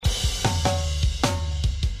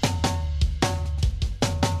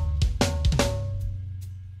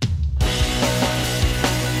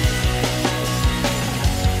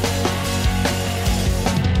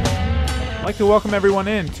to welcome everyone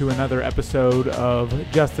in to another episode of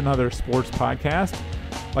Just Another Sports Podcast.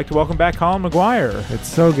 I'd like to welcome back Colin McGuire. It's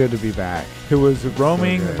so good to be back. Who was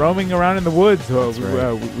roaming around in the woods.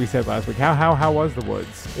 We said last week. How was the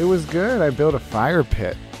woods? It was good. I built a fire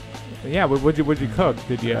pit. Yeah, what'd you cook?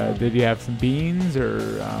 Did you have some beans or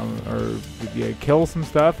did you kill some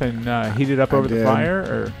stuff and heat it up over the fire?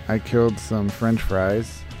 Or I killed some French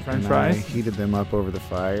fries. I heated them up over the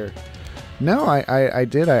fire. No, I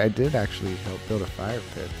did actually help build a fire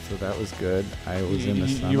pit, so that was good. I was in the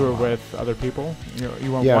sun. You were with other people?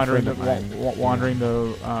 You weren't wandering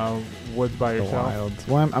the woods by yourself? The wilds.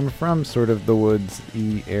 Well, I'm from sort of the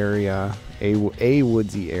woodsy area, a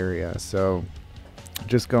woodsy area, so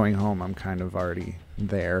just going home, I'm kind of already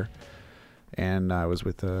there. And I was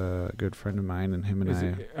with a good friend of mine, and him and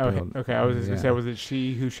Okay. I was just gonna say, was it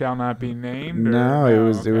she who shall not be named? No, it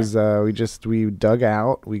was. We dug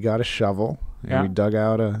out. We got a shovel, and we dug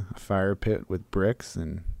out a fire pit with bricks,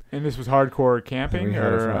 and this was hardcore camping,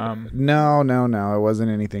 or No, it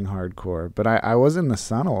wasn't anything hardcore. But I was in the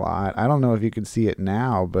sun a lot. I don't know if you can see it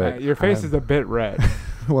now, but your face is a bit red.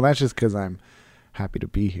 Well, that's just because I'm happy to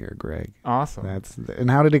be here, Greg. Awesome.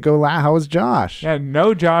 And how did it go? How was Josh? Yeah,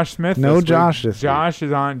 no Josh Smith. Josh this week. Josh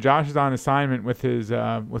is on assignment with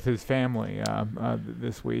his family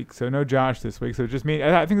this week. So no Josh this week. So just me.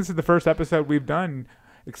 I think this is the first episode we've done,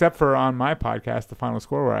 except for on my podcast, The Final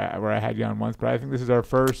Score, where I had you on once. But I think this is our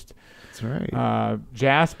first. That's right.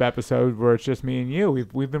 JASP episode where it's just me and you.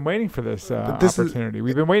 We've been waiting for this opportunity.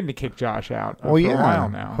 We've been waiting to kick Josh out for a while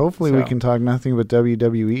now. Hopefully we can talk nothing but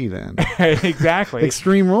WWE then. Exactly.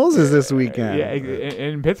 Extreme Rules is this weekend. Yeah,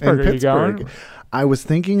 in Pittsburgh. Are you going? I was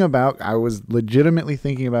legitimately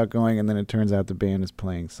thinking about going, and then it turns out the band is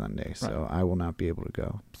playing Sunday, so I will not be able to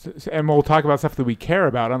go. And we'll talk about stuff that we care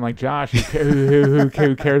about, unlike Josh, who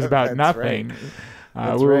cares about nothing.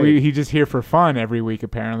 Right. He's just here for fun every week,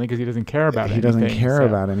 apparently, because he doesn't care about anything. He doesn't care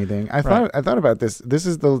about anything. I thought about this. This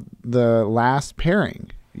is the last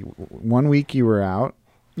pairing. 1 week you were out.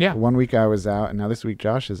 Yeah. 1 week I was out, and now this week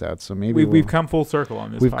Josh is out. So maybe we've come full circle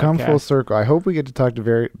on this. We've come full circle. I hope we get to talk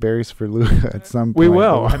to Barry's for Luca at some point. We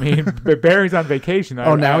will. I mean, but Barry's on vacation.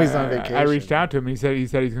 Now he's on vacation. I reached out to him. He said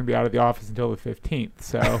he's going to be out of the office until the 15th.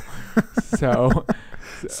 So.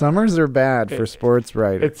 Summers are bad for sports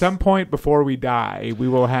writers. At some point before we die, we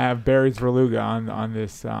will have Barry's Verluga on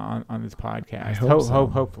this podcast. I hope so.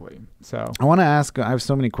 Hopefully. So I want to ask. I have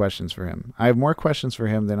so many questions for him. I have more questions for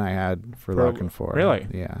him than I had for Looking For. Really?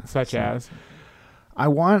 Yeah. Such as?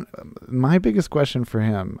 My biggest question for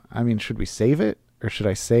him. I mean, should we save it or should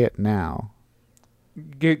I say it now?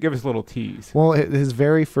 Give us a little tease. Well, his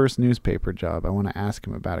very first newspaper job. I want to ask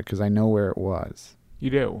him about it because I know where it was.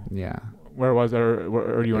 You do? Yeah. Where was it,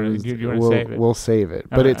 or do you want to save it? We'll save it.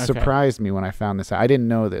 But it surprised me when I found this out. I didn't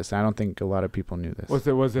know this. I don't think a lot of people knew this. Was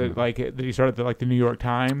it like, did he start at the New York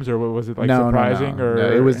Times, or was it surprising? No.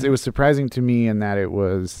 It was surprising to me in that it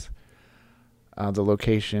was the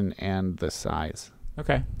location and the size.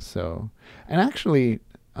 Okay. So, and actually,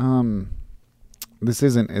 this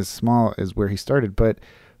isn't as small as where he started, but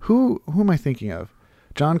who am I thinking of?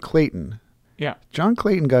 John Clayton. Yeah. John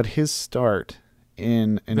Clayton got his start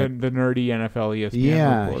in the nerdy NFL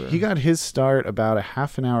ESPN reporter. He got his start about a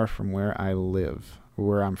half an hour from where I live,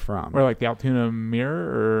 where I'm from. Where, like the Altoona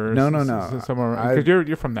Mirror? Or No. Somewhere, because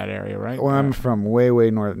you're from that area, right? Well, I'm from way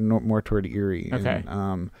north, more toward Erie. Okay.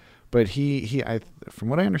 And, but he from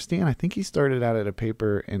what I understand, I think he started out at a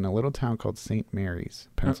paper in a little town called St. Mary's,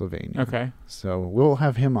 Pennsylvania. Okay. So we'll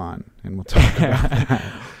have him on, and we'll talk about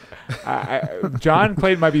that. John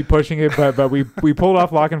Clayton might be pushing it, but we pulled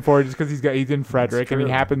off Locking For just because he's in Frederick, and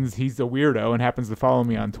he's a weirdo and happens to follow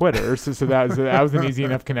me on Twitter. So that was an easy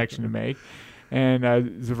enough connection to make. And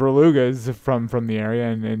Verluga is from the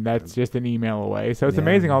area, and that's just an email away. So it's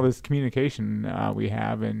amazing all this communication we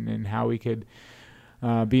have, and how we could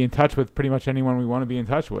be in touch with pretty much anyone we want to be in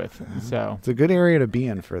touch with. So it's a good area to be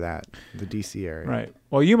in for that, the DC area. Right.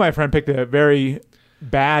 Well, you, my friend, picked a very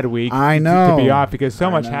bad week to be off because so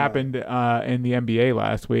much happened in the NBA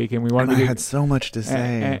last week, and we wanted I had so much to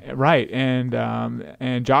say.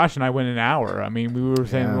 And Josh and I went an hour. I mean, we were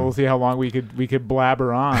saying we'll see how long we could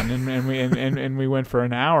blabber on, and we went for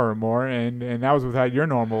an hour or more, and that was without your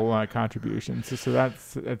normal contributions. So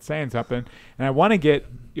that's saying something. And I want to get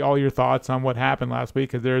all your thoughts on what happened last week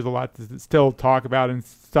because there's a lot to still talk about and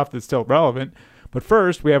stuff that's still relevant. But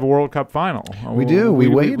first, we have a World Cup final. We do. We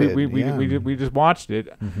waited. We just watched it.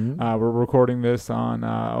 We're recording this on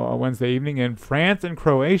a Wednesday evening, and France and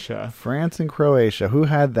Croatia. France and Croatia. Who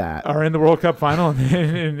had that? Are in the World Cup final.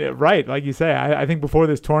 And right, like you say, I think before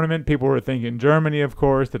this tournament, people were thinking Germany, of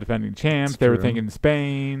course, the defending champs. They were thinking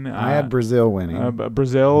Spain. I had Brazil winning.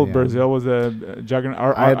 Brazil was a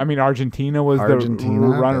juggernaut. Argentina was the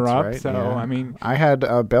runner-up. Right, so, I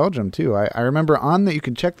had Belgium, too. I remember you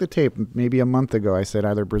can check the tape, maybe a month ago, I said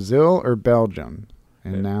either Brazil or Belgium.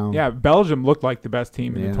 And now, Belgium looked like the best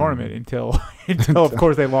team in the tournament until of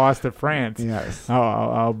course they lost to France. Yes,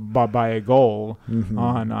 by a goal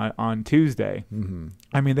on Tuesday.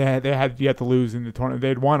 I mean, they had yet to lose in the tournament. They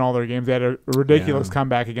had won all their games. They had a ridiculous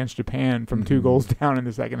comeback against Japan from 2 goals down in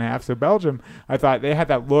the second half. So Belgium, I thought they had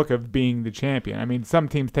that look of being the champion. I mean, some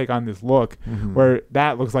teams take on this look where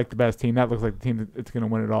that looks like the best team. That looks like the team that's going to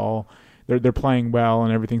win it all. They're playing well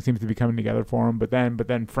and everything seems to be coming together for them. But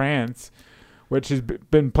then France, which has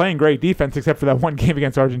been playing great defense, except for that one game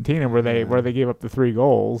against Argentina where they gave up the 3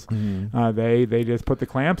 goals. They just put the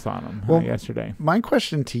clamps on them yesterday. My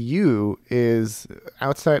question to you is,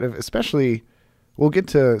 outside of, especially, we'll get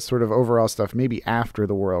to sort of overall stuff maybe after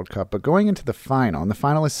the World Cup, but going into the final, and the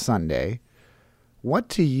final is Sunday, what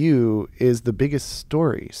to you is the biggest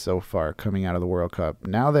story so far coming out of the World Cup?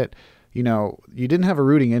 Now that, you didn't have a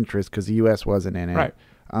rooting interest because the U.S. wasn't in it. Right.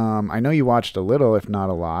 I know you watched a little, if not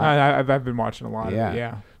a lot. I've been watching a lot of it,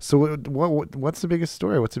 yeah. So what's the biggest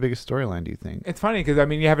story? What's the biggest storyline, do you think? It's funny because,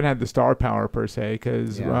 you haven't had the star power per se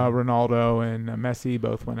because Ronaldo and Messi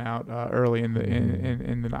both went out early in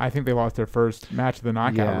the I think they lost their first match of the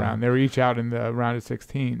knockout round. They were each out in the round of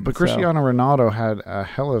 16. But Cristiano Ronaldo had a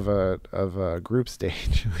hell of a group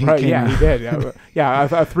stage. He did. A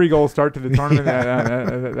 3-goal start to the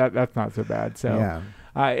tournament. That's not so bad. So.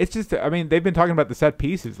 It's just, they've been talking about the set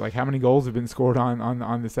pieces, like how many goals have been scored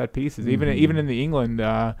on the set pieces. Even in the England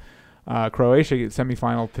Croatia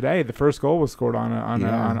semifinal today, the first goal was scored on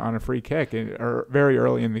a free kick or very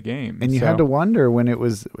early in the game. And you had to wonder when it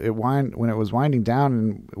was winding down,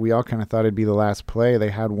 and we all kind of thought it'd be the last play. They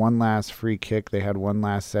had one last free kick, they had one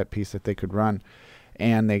last set piece that they could run,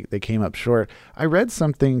 and they came up short. I read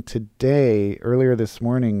something today earlier this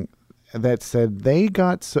morning that said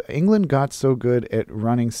England got so good at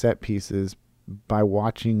running set pieces by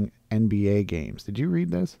watching NBA games. Did you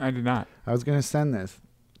read this? I did not. I was going to send this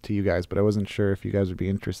to you guys, but I wasn't sure if you guys would be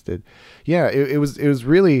interested. Yeah, it was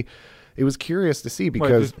curious to see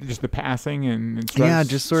because just the passing and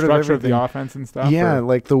just sort structure of the offense and stuff. Yeah,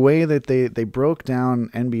 like the way that they broke down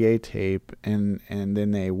NBA tape and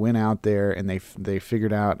then they went out there and they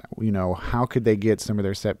figured out how could they get some of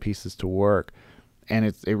their set pieces to work. And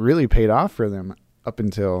it really paid off for them up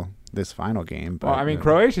until this final game. But,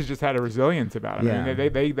 Croatia's just had a resilience about it.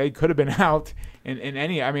 Yeah. They could have been out in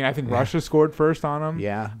any. I think Russia scored first on them.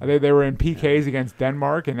 Yeah. They were in PKs against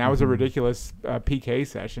Denmark, and that was a ridiculous PK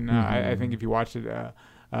session. I think if you watched it,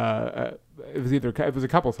 it was a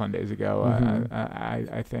couple Sundays ago.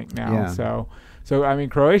 I think now. Yeah. So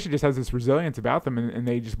Croatia just has this resilience about them, and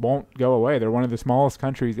they just won't go away. They're one of the smallest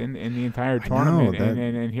countries in the entire tournament,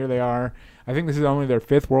 and here they are. I think this is only their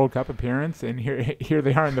 5th World Cup appearance, and here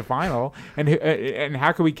they are in the final. And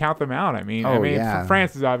how can we count them out?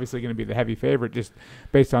 France is obviously going to be the heavy favorite just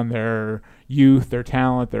based on their youth, their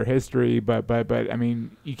talent, their history. But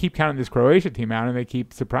you keep counting this Croatia team out, and they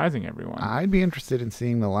keep surprising everyone. I'd be interested in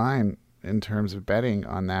seeing the line in terms of betting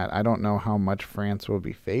on that. I don't know how much France will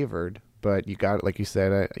be favored, but you got, like you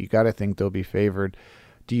said, you got to think they'll be favored.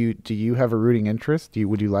 Do you have a rooting interest?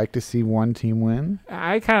 Would you like to see one team win?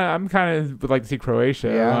 I'm kind of would like to see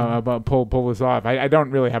Croatia pull this off. I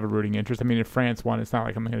don't really have a rooting interest. If France won, it's not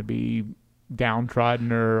like I'm going to be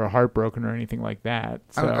downtrodden or heartbroken or anything like that.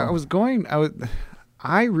 So.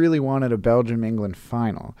 I really wanted a Belgium-England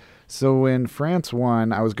final. So when France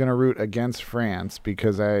won, I was going to root against France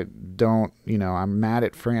because I'm mad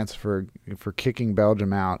at France for kicking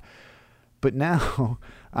Belgium out. But now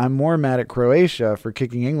I'm more mad at Croatia for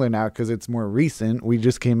kicking England out because it's more recent. We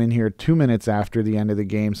just came in here 2 minutes after the end of the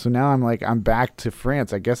game. So now I'm back to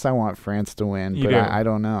France. I guess I want France to win, but I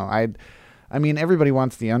don't know. Everybody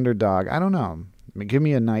wants the underdog. I don't know. Give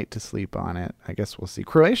me a night to sleep on it. I guess we'll see.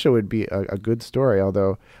 Croatia would be a good story,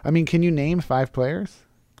 although, can you name 5 players?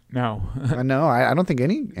 No. No, I don't think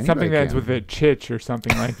any. Something that's with a chich or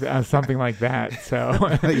something like that. So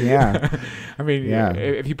yeah. I mean,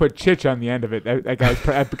 if you put Chich on the end of it, that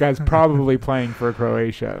guy's probably playing for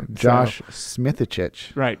Croatia. Josh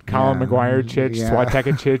Smithicic. Right. Colin McGuire Chich, Swatek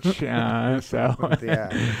Chich.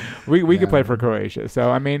 We could play for Croatia.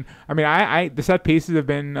 So, I mean, the set pieces have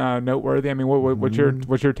been noteworthy. I mean, what's your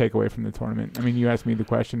takeaway from the tournament? I mean, you asked me the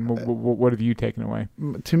question. What have you taken away?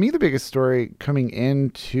 To me, the biggest story coming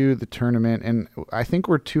into the tournament, and I think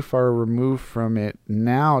we're too far removed from it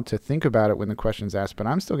now to think about it when the question's asked, but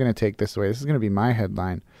I'm still going to take this away. This is going to be my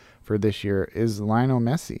headline for this year, is Lionel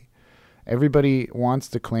Messi. Everybody wants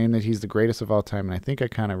to claim that he's the greatest of all time, and I think I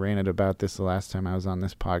kind of ranted about this the last time I was on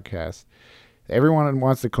this podcast. Everyone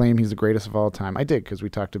wants to claim he's the greatest of all time. I did, because we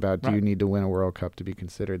talked about, do you need to win a World Cup to be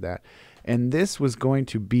considered that? And this was going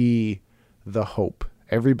to be the hope.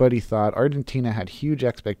 Everybody thought Argentina had huge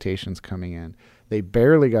expectations coming in. They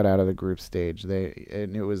barely got out of the group stage. They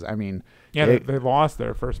lost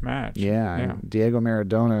their first match. Yeah. And Diego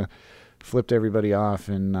Maradona flipped everybody off,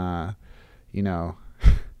 and he ended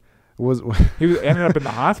up in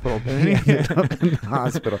the hospital. Didn't he? Ended up in the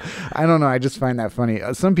hospital. I don't know. I just find that funny.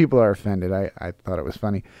 Some people are offended. I thought it was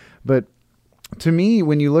funny, but to me,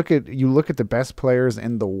 when you look at the best players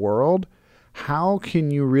in the world, how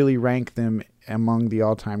can you really rank them among the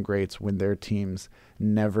all-time greats when their teams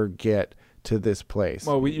never get to this place?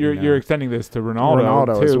 Well, you're extending this to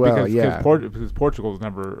Ronaldo too, as well, because Portugal's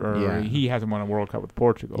never, he hasn't won a World Cup with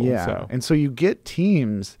Portugal. Yeah, so. And so you get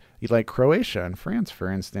teams like Croatia and France,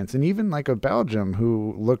 for instance, and even like a Belgium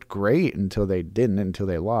who looked great until they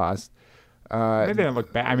lost. They didn't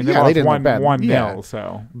look bad. I mean, they lost 1-0.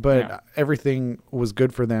 So, but everything was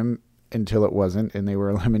good for them until it wasn't, and they were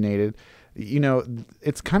eliminated.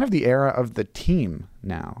 It's kind of the era of the team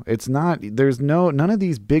now. It's not, none of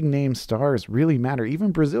these big name stars really matter.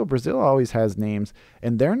 Even Brazil always has names,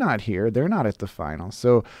 and they're not here. They're not at the final.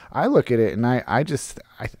 So I look at it, and I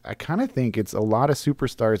kind of think it's a lot of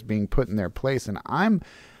superstars being put in their place, and I'm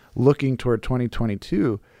looking toward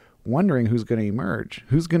 2022 wondering who's going to emerge,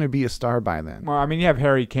 who's going to be a star by then. Well, I mean, you have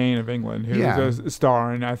Harry Kane of England, who was a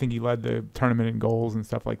star, and I think he led the tournament in goals and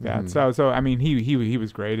stuff like that. So I mean, he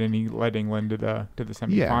was great, and he led England to the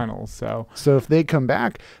semifinals. Yeah. So if they come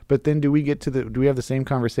back, but then do we have the same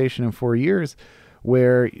conversation in 4 years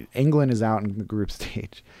where England is out in the group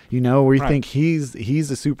stage, where you think he's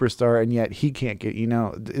a superstar and yet he can't get,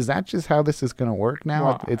 is that just how this is going to work now?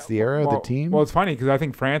 Well, it's the era of the team. Well, it's funny because I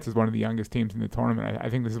think France is one of the youngest teams in the tournament.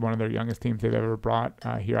 I think this is one of their youngest teams they've ever brought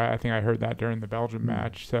here. I think I heard that during the Belgium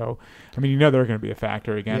match. So, I mean, they're going to be a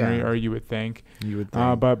factor again, or you would think.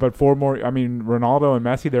 But four more. I mean, Ronaldo and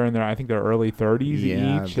Messi, they're in their, I think they're early 30s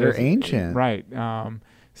each. They're ancient, right?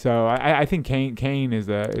 So I think Kane is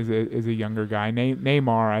a younger guy.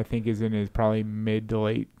 Neymar, I think, is in his probably mid to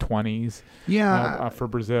late 20s. Yeah, for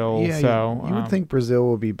Brazil. Yeah, so you would think Brazil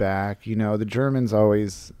will be back. The Germans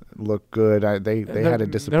always look good. They had a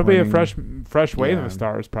disappointing. There'll be a fresh wave of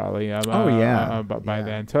stars probably. By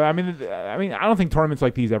then. So I mean, I don't think tournaments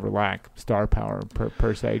like these ever lack star power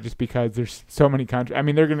per se, just because there's so many countries. I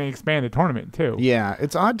mean, they're going to expand the tournament too. Yeah,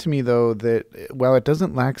 it's odd to me though that while it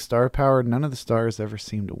doesn't lack star power, none of the stars ever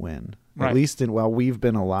seem to win. Right. At least while we've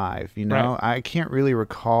been alive. Right. I can't really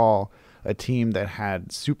recall a team that had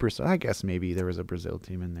superstars. I guess maybe there was a Brazil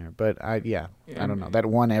team in there, but I don't know, that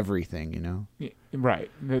won everything. Yeah,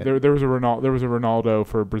 right. There was a Ronaldo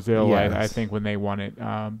for Brazil. Yes. I think when they won it.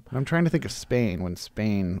 I'm trying to think of Spain when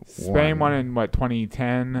Spain won in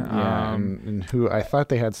 2010. Yeah, and who I thought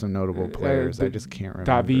they had some notable players. I just can't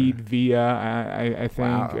remember. David Villa, I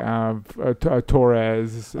think. Wow.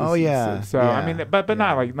 Torres. Oh yeah. So I mean, but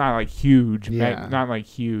not like huge, not like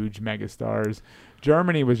huge megastars.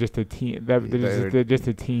 Germany was just a team. Just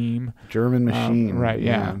a team. German machine. Right.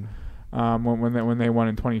 Yeah. When they won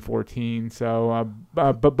in 2014. So,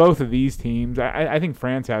 but both of these teams, I think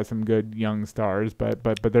France has some good young stars, but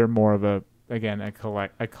they're more of a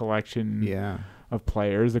collection of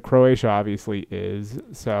players. The Croatia obviously is.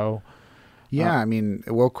 So. Yeah, I mean,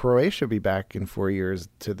 will Croatia be back in 4 years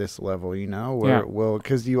to this level?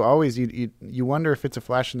 Because you always you wonder if it's a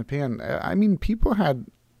flash in the pan. I mean, people had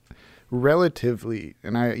relatively,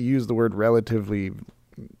 and I use the word relatively,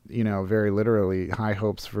 very literally, high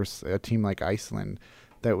hopes for a team like Iceland.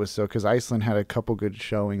 That was so, because Iceland had a couple good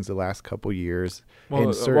showings the last couple years.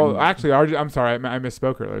 Actually, I'm sorry, I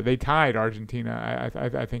misspoke earlier. They tied Argentina,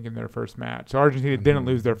 I think, in their first match. So Argentina didn't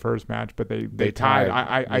lose their first match, but they tied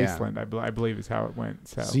Iceland, I believe is how it went.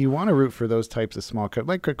 So you want to root for those types of small,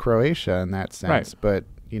 like a Croatia in that sense, right. But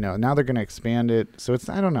now they're going to expand it. So it's,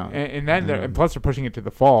 I don't know. And then and plus they're pushing it to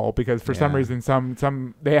the fall because for some reason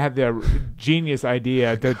some they had the genius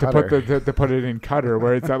idea to put it in Qatar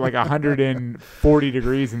where it's at like 140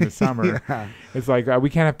 degrees in the summer. It's like we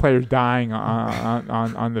can't have players dying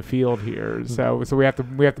on the field here. So we have to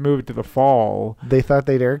move it to the fall. They thought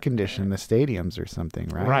they'd air condition the stadiums or something,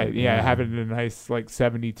 right? Right. Yeah, have it in a nice like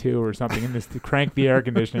 72 or something, and just to crank the air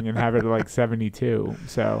conditioning and have it at like 72.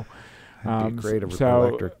 So. It'd be great with the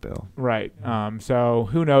electric bill. Right. So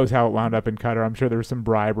who knows how it wound up in Qatar? I'm sure there was some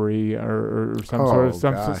bribery or some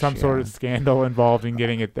sort of scandal involved in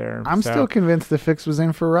getting it there. I'm still convinced the fix was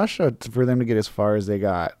in for Russia for them to get as far as they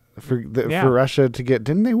got. For Russia to get,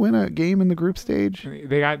 didn't they win a game in the group stage?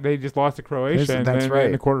 They just lost to Croatia. That's right.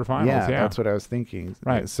 In the quarterfinals. Yeah, that's what I was thinking.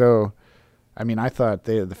 Right. So. I mean, I thought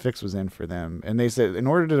the fix was in for them. And they said in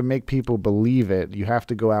order to make people believe it, you have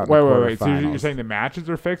to go out in the quarterfinals. Wait. So you're saying the matches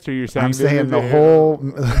are fixed? Or you're saying I'm saying the whole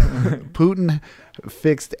Putin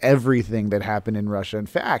fixed everything that happened in Russia. In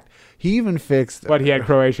fact, he even fixed... But he had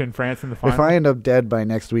Croatia and France in the final? If I end up dead by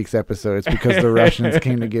next week's episode, it's because the Russians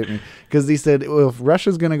came to get me. Because he said, well, if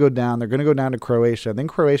Russia's going to go down, they're going to go down to Croatia. Then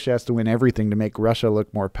Croatia has to win everything to make Russia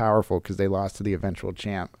look more powerful because they lost to the eventual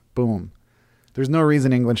champ. Boom. There's no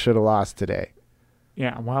reason England should have lost today.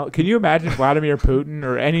 Yeah, well, can you imagine Vladimir Putin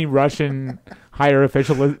or any Russian higher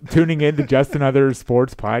official tuning in to just another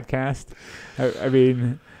sports podcast? I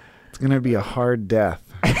mean, it's going to be a hard death.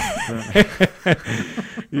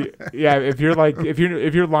 Yeah, if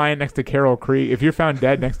you're lying next to Carroll Creek, if you're found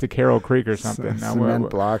dead next to Carroll Creek or something, cement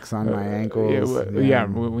blocks on my ankles. We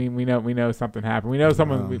know something happened. We know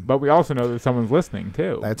someone, but we also know that someone's listening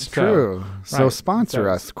too. That's true. So sponsor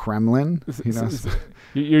us, Kremlin.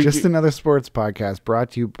 Just another sports podcast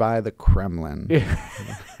brought to you by the Kremlin.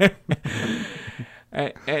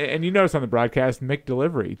 And you notice on the broadcast,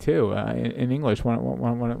 McDelivery too in English.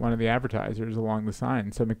 One of the advertisers along the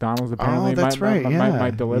sign. So McDonald's apparently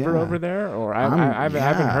might deliver over there, or I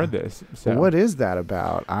haven't heard this. So what is that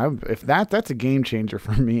about? That's a game changer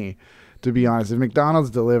for me. To be honest, if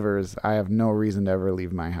McDonald's delivers, I have no reason to ever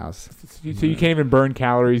leave my house. So you can't even burn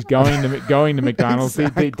calories going to McDonald's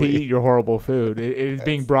to eat your horrible food. It is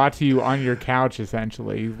being brought to you on your couch,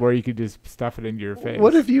 essentially, where you could just stuff it into your face.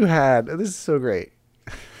 What if you had... This is so great.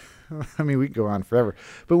 I mean, we could go on forever.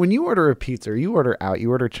 But when you order a pizza or you order out,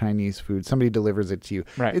 you order Chinese food, somebody delivers it to you.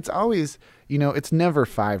 Right. It's always, it's never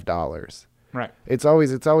 $5. Right. It's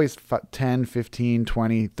always $10, $15,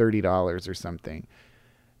 $20, $30 or something.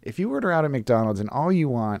 If you order out at McDonald's and all you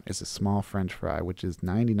want is a small French fry, which is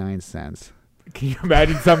 99 cents. Can you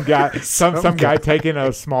imagine some guy some guy taking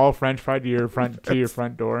a small French fry to your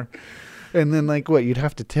front door? And then you'd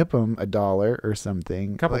have to tip them $1 or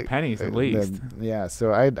something. A couple pennies at least. Yeah,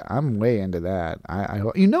 so I'm way into that. I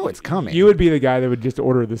it's coming. You would be the guy that would just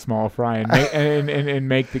order the small fry and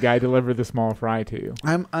make the guy deliver the small fry to you.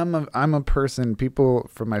 I'm a person, people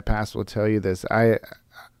from my past will tell you this.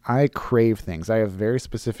 I crave things. I have very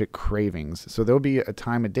specific cravings. So there'll be a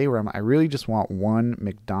time of day where I really just want one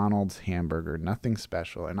McDonald's hamburger, nothing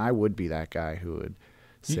special. And I would be that guy who would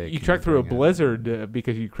say, you trekked through a blizzard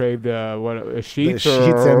because you craved a Sheets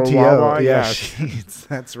or MTO. Wawa. Yeah, Sheets.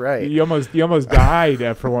 That's right. You almost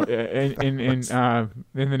died for one, in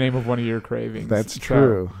the name of one of your cravings. That's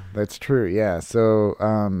true. That's true. Yeah. So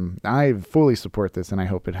I fully support this, and I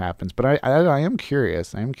hope it happens. But I am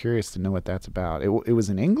curious. I am curious to know what that's about. It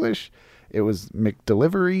was in English. It was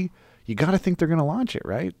McDelivery. You got to think they're going to launch it,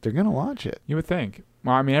 right? They're going to launch it. You would think.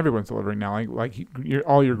 Well, I mean, everyone's delivering now.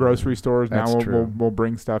 All your grocery stores now will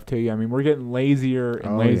bring stuff to you. I mean, we're getting lazier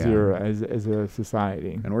and lazier as a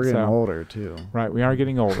society, and we're getting older too. Right, we are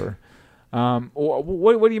getting older.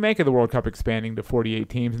 What do you make of the World Cup expanding to 48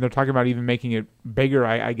 teams? And they're talking about even making it bigger,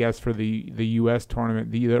 I guess, for the U.S.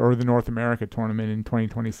 tournament, or the North America tournament in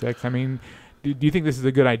 2026. I mean, do you think this is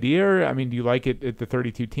a good idea? I mean, do you like it at the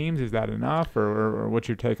 32 teams? Is that enough, or what's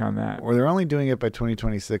your take on that? Well, they're only doing it by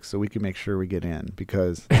 2026, so we can make sure we get in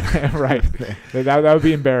because right, that would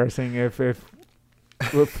be embarrassing if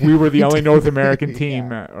we were the only North American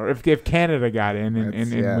team, or if Canada got in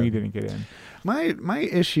and we didn't get in. My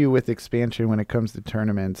issue with expansion when it comes to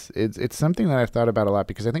tournaments, it's something that I've thought about a lot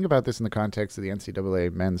because I think about this in the context of the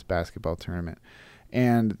NCAA men's basketball tournament,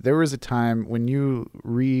 and there was a time when you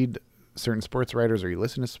read certain sports writers or you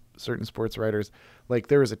listen to certain sports writers,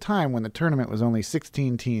 there was a time when the tournament was only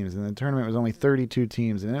 16 teams and the tournament was only 32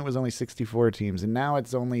 teams and then it was only 64 teams and now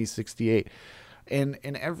it's only 68. And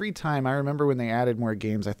every time I remember when they added more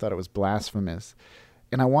games, I thought it was blasphemous.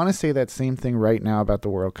 And I want to say that same thing right now about the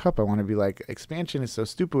World Cup. I want to be like, expansion is so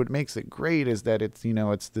stupid. What makes it great is that it's,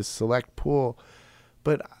 it's this select pool.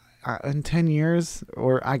 But in 10 years,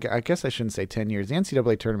 or I guess I shouldn't say 10 years. The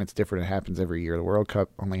NCAA tournament's different. It happens every year. The World Cup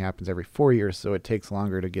only happens every 4 years, so it takes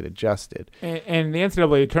longer to get adjusted. And the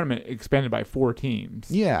NCAA tournament expanded by 4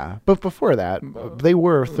 teams. Yeah, but before that, they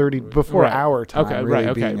were 30 before our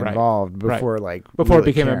time being involved. Before it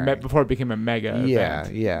became a mega. Yeah,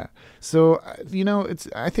 event. yeah. So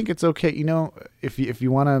I think it's okay. If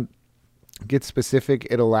you want to get specific,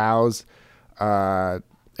 it allows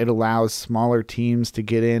smaller teams to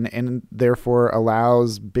get in, and therefore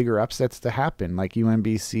allows bigger upsets to happen, like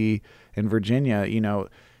UMBC and Virginia.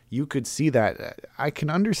 You could see that. I can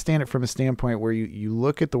understand it from a standpoint where you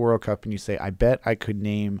look at the World Cup and you say, I bet I could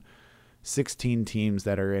name 16 teams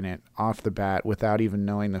that are in it off the bat without even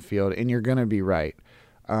knowing the field, and you're going to be right.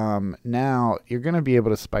 Now you're going to be able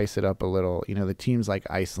to spice it up a little. The teams like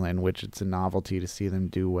Iceland, which it's a novelty to see them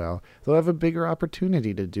do well, they'll have a bigger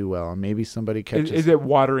opportunity to do well. And maybe somebody catches. Is it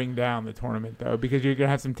watering down the tournament though? Because you're going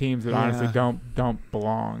to have some teams that honestly don't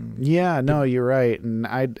belong. Yeah, no, you're right. And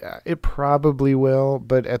it probably will,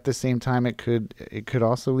 but at the same time, it could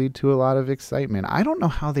also lead to a lot of excitement. I don't know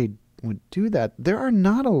how they would do that. There are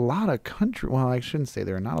not a lot of countries. Well, I shouldn't say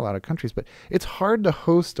there are not a lot of countries, but it's hard to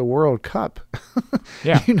host a World Cup.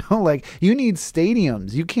 Yeah. You need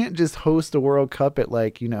stadiums. You can't just host a World Cup at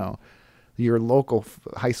your local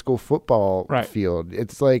high school football field.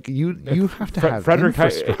 It's like you have to have Frederick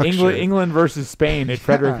infrastructure. England versus Spain at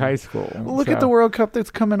Frederick High School. Well, look at the World Cup that's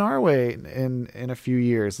coming our way in a few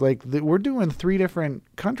years. We're doing 3 different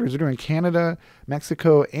countries. We're doing Canada,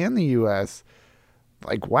 Mexico, and the U.S.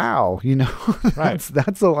 Wow,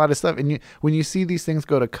 that's a lot of stuff. And when you see these things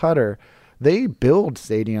go to Qatar, they build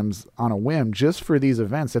stadiums on a whim just for these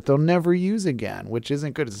events that they'll never use again, which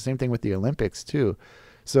isn't good. It's the same thing with the Olympics too.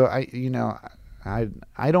 So I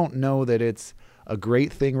don't know that it's a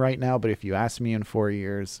great thing right now, but if you ask me in 4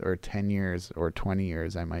 years or 10 years or 20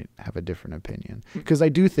 years, I might have a different opinion, because I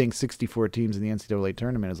do think 64 teams in the NCAA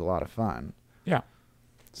tournament is a lot of fun. Yeah.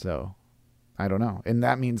 So I don't know. And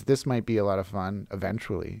that means this might be a lot of fun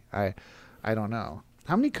eventually. I don't know.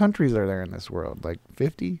 How many countries are there in this world?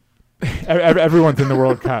 50? Everyone's in the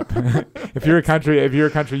World Cup. If you're a country,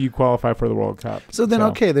 you qualify for the World Cup. So then,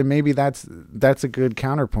 okay, then maybe that's a good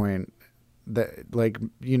counterpoint. That the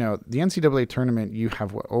NCAA tournament, you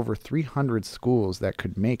have over 300 schools that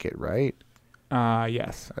could make it, right?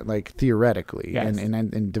 Yes. Theoretically, yes.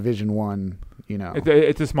 And in Division I,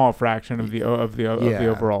 it's a small fraction of the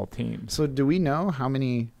overall team. So do we know how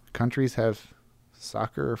many countries have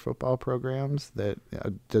soccer or football programs? That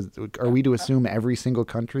are we to assume every single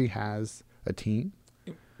country has a team?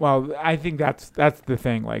 Well, I think that's the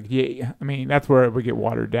thing. That's where it would get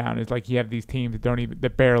watered down. It's you have these teams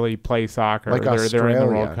that barely play soccer. They're in the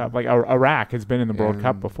World Cup. Iraq has been in the World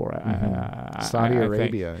Cup before. Saudi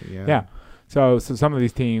Arabia. Yeah. So some of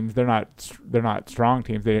these teams, they're not strong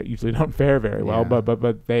teams. They usually don't fare very well,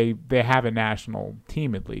 but they have a national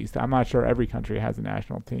team at least. I'm not sure every country has a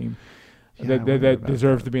national team that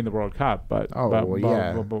deserves to be in the World Cup, but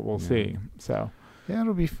we'll see. So yeah,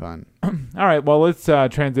 it'll be fun. All right, well, let's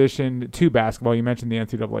transition to basketball. You mentioned the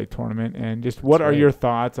NCAA tournament, and just what are your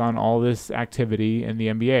thoughts on all this activity in the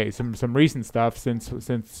NBA? Some recent stuff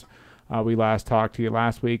since we last talked to you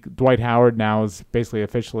last week. Dwight Howard now is basically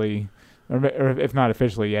officially, or if not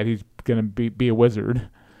officially yet, he's going to be a Wizard.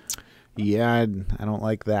 Yeah, I don't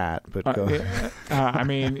like that, but go ahead.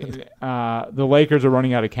 The Lakers are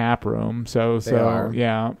running out of cap room, so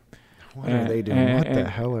yeah. What are they doing? What the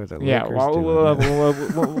hell are the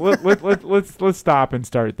Lakers doing? Let's stop and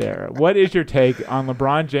start there. What is your take on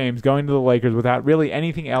LeBron James going to the Lakers without really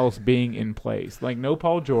anything else being in place? No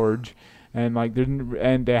Paul George, and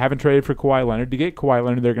they haven't traded for Kawhi Leonard. To get Kawhi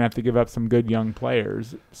Leonard, they're gonna have to give up some good young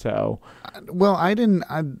players. So, well, I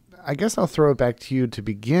guess I'll throw it back to you to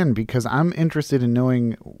begin, because I'm interested in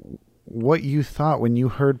knowing what you thought when you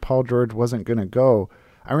heard Paul George wasn't going to go.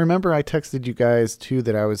 I remember I texted you guys too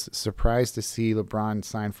that I was surprised to see LeBron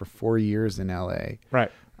sign for 4 years in LA.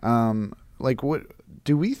 Right. What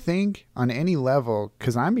do we think on any level?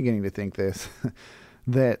 Because I'm beginning to think this,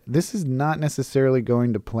 that this is not necessarily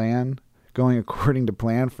going according to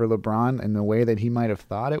plan for LeBron in the way that he might have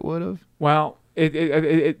thought it would have. Well,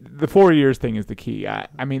 the 4 years thing is the key.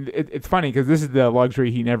 It's funny because this is the luxury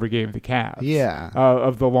he never gave the Cavs. Yeah.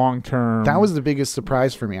 Of the long term. That was the biggest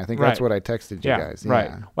surprise for me. I think that's what I texted you guys. Yeah.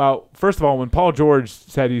 Right. Well, first of all, when Paul George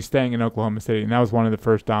said he's staying in Oklahoma City, and that was one of the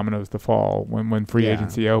first dominoes to fall when free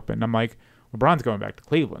agency opened, I'm like, LeBron's going back to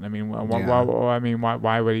Cleveland. I mean,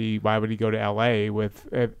 why would he go to LA with?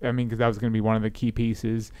 I mean, because that was going to be one of the key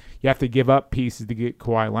pieces. You have to give up pieces to get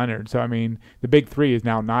Kawhi Leonard. So I mean, the big three is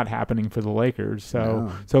now not happening for the Lakers.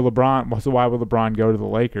 So LeBron. So why would LeBron go to the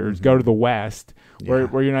Lakers? Go to the West,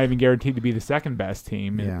 where you're not even guaranteed to be the second best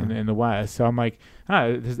team in the West. So I'm like,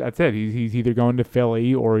 that's it. He's either going to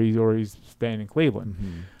Philly or he's staying in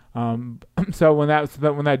Cleveland. So when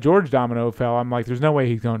that George domino fell, I'm like, there's no way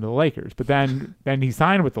he's going to the Lakers. But then he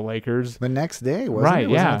signed with the Lakers the next day, wasn't it?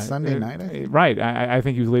 Wasn't it Sunday night? I think? Right. I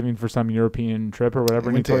think he was leaving for some European trip or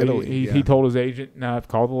whatever. He told his agent,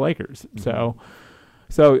 call the Lakers. So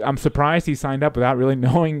I'm surprised he signed up without really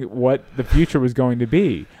knowing what the future was going to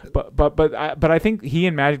be. But I think he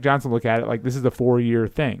and Magic Johnson look at it like this is a 4-year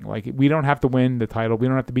thing. Like we don't have to win the title. We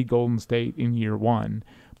don't have to beat Golden State in year one.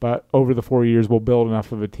 But over the 4 years, we'll build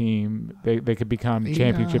enough of a team they could become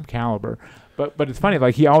championship caliber. But it's funny,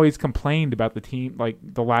 like he always complained about the team, like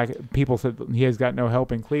the lack. People said he has got no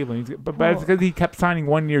help in Cleveland. But it's because he kept signing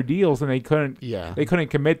 1-year deals and they couldn't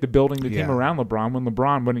commit to building the team around LeBron when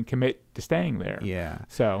LeBron wouldn't commit to staying there. Yeah.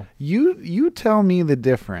 So you tell me the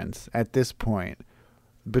difference at this point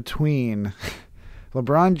between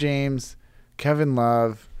LeBron James, Kevin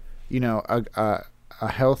Love, a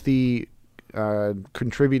healthy.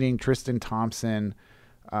 Contributing Tristan Thompson,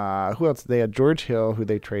 who else? They had George Hill, who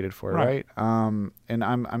they traded for, right? And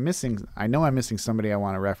I'm missing. I know I'm missing somebody I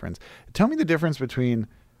want to reference. Tell me the difference between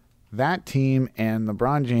that team and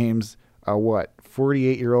LeBron James.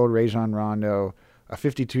 48-year-old Rajon Rondo, a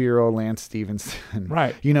 52-year-old Lance Stevenson.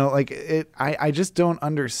 Right. I just don't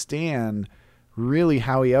understand really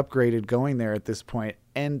how he upgraded going there at this point.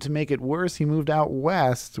 And to make it worse, he moved out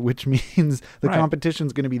west, which means the competition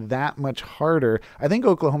is going to be that much harder. I think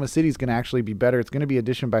Oklahoma City is going to actually be better. It's going to be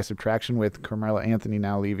addition by subtraction with Carmelo Anthony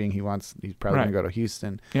now leaving. He's probably going to go to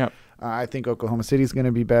Houston. Yep. I think Oklahoma City is going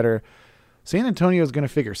to be better. San Antonio is going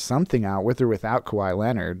to figure something out with or without Kawhi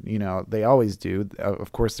Leonard. They always do.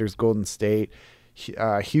 Of course, there's Golden State,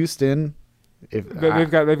 Houston.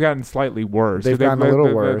 They've gotten slightly worse. They've gotten a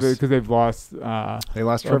little worse because they've lost. They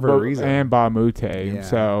lost Trevor Ariza and Ba Mute. Yeah.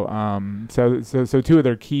 So two of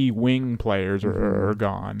their key wing players are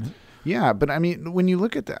gone. Yeah, but I mean, when you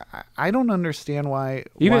look at that, I don't understand why.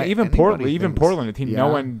 Even Portland, a team no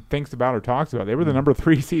one thinks about or talks about. They were the number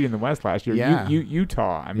 3 seed in the West last year. Yeah.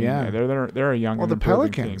 Utah. I mean, they're a young. Well, the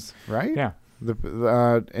Pelicans, team. Right? Yeah.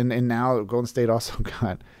 And now Golden State also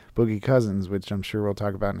got Boogie Cousins, which I'm sure we'll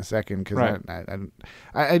talk about in a second. Because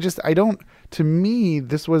I don't. To me,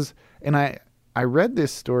 this was, and I read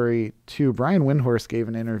this story too. Brian Windhorst gave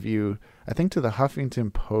an interview, I think, to the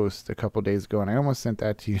Huffington Post a couple days ago, and I almost sent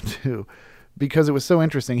that to you too, because it was so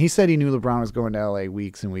interesting. He said he knew LeBron was going to LA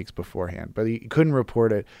weeks and weeks beforehand, but he couldn't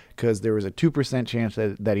report it because there was a 2% chance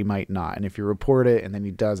that he might not. And if you report it and then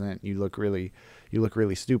he doesn't, you look really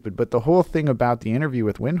stupid. But the whole thing about the interview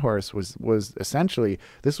with Windhorst was essentially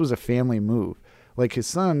this was a family move. Like his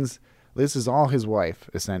sons, this is all his wife.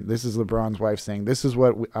 This is LeBron's wife saying, "This is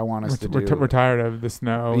what I want us to do. We're tired of the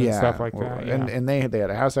snow and stuff like that." Yeah. And they had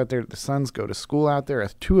a house out there. The sons go to school out there.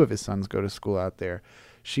 2 of his sons go to school out there.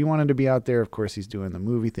 She wanted to be out there. Of course, he's doing the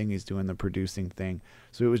movie thing. He's doing the producing thing.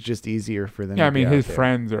 So it was just easier for them. Yeah, I mean, his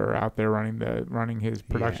friends are out there running his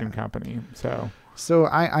production company. So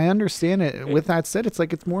I understand it. With that said, it's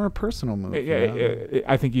like it's more a personal move.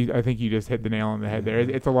 I think you just hit the nail on the head there.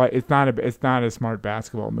 It's a lot. It's not a smart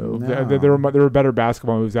basketball move. No. There were better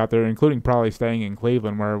basketball moves out there, including probably staying in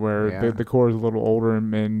Cleveland, where the core is a little older.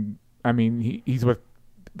 And I mean, he's with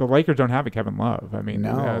the Lakers. Don't have a Kevin Love. I mean,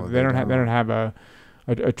 they don't have a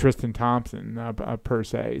Tristan Thompson per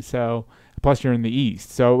se. So plus you're in the East.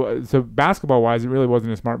 So basketball wise, it really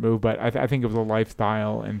wasn't a smart move, but I think it was a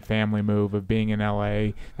lifestyle and family move of being in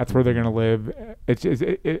LA. That's where they're going to live.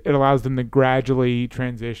 It allows them to gradually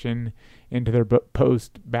transition into their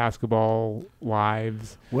post-basketball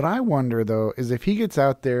lives. What I wonder, though, is if he gets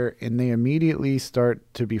out there and they immediately start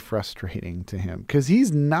to be frustrating to him, because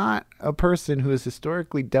he's not a person who has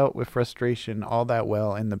historically dealt with frustration all that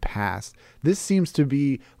well in the past. This seems to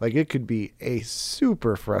be like it could be a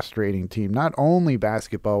super frustrating team, not only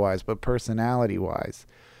basketball-wise, but personality-wise.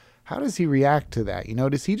 How does he react to that?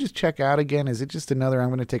 Does he just check out again? Is it just another, I'm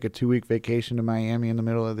going to take a 2-week vacation to Miami in the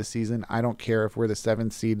middle of the season? I don't care if we're the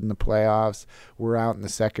 7th seed in the playoffs, we're out in the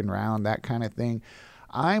second round, that kind of thing.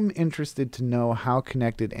 I'm interested to know how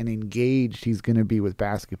connected and engaged he's going to be with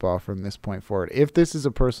basketball from this point forward. If this is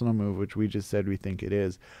a personal move, which we just said we think it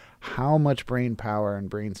is, how much brain power and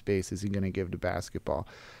brain space is he going to give to basketball?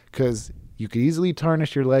 Because you could easily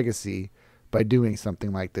tarnish your legacy by doing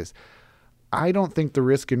something like this. I don't think the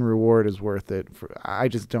risk and reward is worth it. I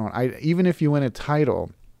just don't. Even if you win a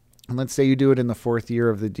title, and let's say you do it in the 4th year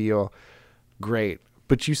of the deal, great.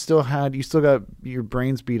 But you still got your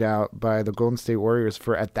brains beat out by the Golden State Warriors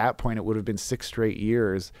for, at that point, it would have been 6 straight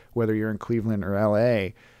years, whether you're in Cleveland or LA.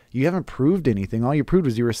 You haven't proved anything. All you proved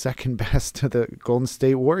was you were second best to the Golden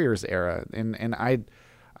State Warriors era. And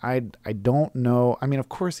I don't know. I mean, of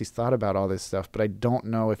course he's thought about all this stuff, but I don't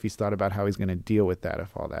know if he's thought about how he's going to deal with that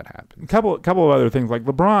if all that happens. A couple of other things, like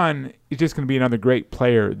LeBron is just going to be another great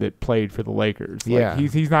player that played for the Lakers. Like,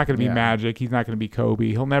 he's not going to be Magic. He's not going to be Kobe.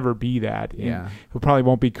 He'll never be that. Yeah. He probably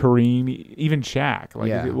won't be Kareem, even Shaq.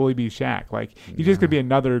 Like, will he be Shaq? Like, he's just going to be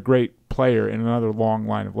another great player in another long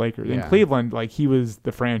line of Lakers. In Cleveland, like, he was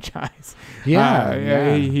the franchise. He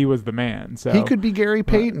was the man. So he could be Gary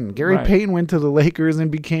Payton. Gary Payton went to the Lakers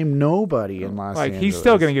and became nobody in Los Angeles. He's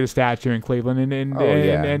still going to get a statue in Cleveland, and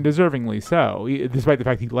deservingly so, despite the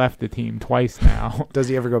fact he left the team twice now. Does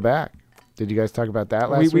he ever go back? Did you guys talk about that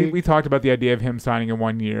last week? We talked about the idea of him signing a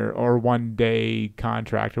 1-year or 1-day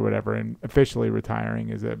contract or whatever, and officially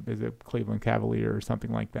retiring as a Cleveland Cavalier or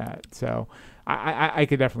something like that. So I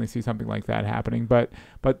could definitely see something like that happening. But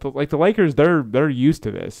the Lakers, they're used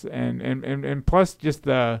to this, and plus just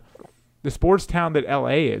the sports town that LA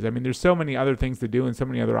is. I mean, there's so many other things to do and so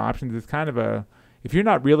many other options. It's kind of if you're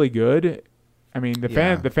not really good, I mean, the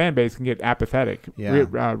fan base can get apathetic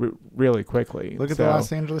really quickly. Look at the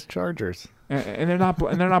Los Angeles Chargers, and they're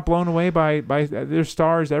not blown away by there's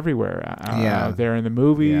stars everywhere. They're in the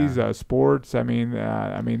movies, sports. I mean,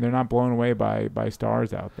 they're not blown away by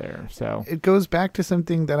stars out there. So it goes back to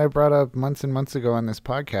something that I brought up months and months ago on this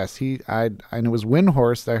podcast. And it was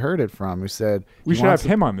Windhorst I heard it from, who said we should have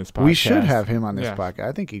him on this podcast. We should have him on this podcast.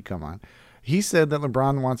 I think he'd come on. He said that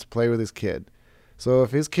LeBron wants to play with his kid. So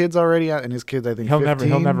if his kid's already out, and his kid's, I think, he'll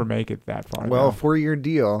 15, never make it that far. Well, a 4-year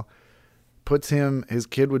deal puts him. His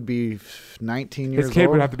kid would be 19 years old. His kid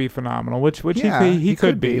would have to be phenomenal, which he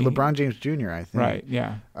could be. LeBron James Jr., I think. Right.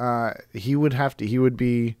 Yeah. He would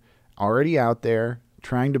be already out there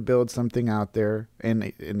trying to build something out there, and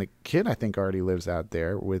the kid, I think, already lives out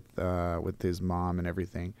there with his mom and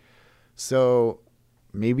everything. So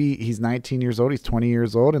maybe he's 19 years old. He's 20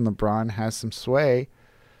 years old, and LeBron has some sway.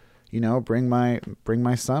 Bring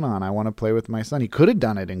my son on. I want to play with my son. He could have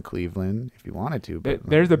done it in Cleveland if he wanted to. But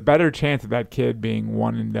there's a better chance of that kid being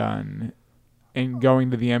one and done and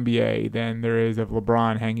going to the NBA than there is of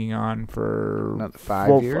LeBron hanging on for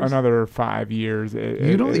another 5 years.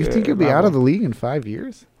 You think he'll be out of the league in 5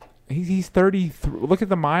 years? He's 33. Look at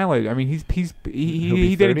the mileage. I mean,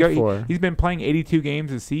 he didn't go. He's been playing 82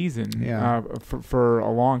 games a season for a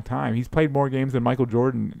long time. He's played more games than Michael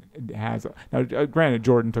Jordan has. Now, granted,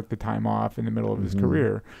 Jordan took the time off in the middle of his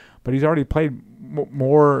career, but he's already played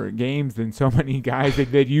more games than so many guys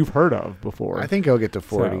that you've heard of before. I think he'll get to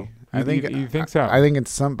 40. You think so? I think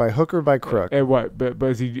it's by hook or by crook. What? But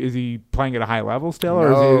is he playing at a high level still,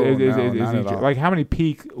 or is he like, how many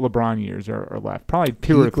peak LeBron years are left? Probably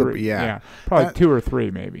two or three. Probably 2 or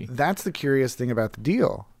 3 maybe. That's the curious thing about the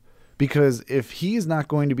deal, because if he's not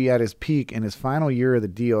going to be at his peak in his final year of the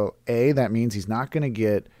deal, that means he's not going to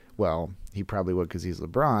get. Well, he probably would because he's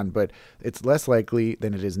LeBron, but it's less likely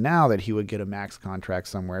than it is now that he would get a max contract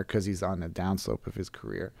somewhere because he's on the downslope of his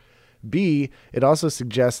career. B, it also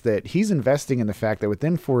suggests that he's investing in the fact that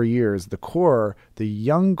within 4 years, the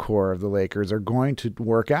young core of the Lakers are going to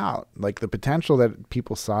work out. Like the potential that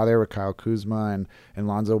people saw there with Kyle Kuzma and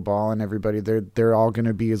Lonzo Ball and everybody, they're all going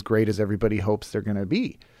to be as great as everybody hopes they're going to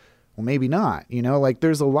be. Well, maybe not. Like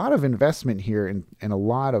there's a lot of investment here and a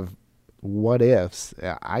lot of what ifs.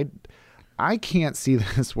 I can't see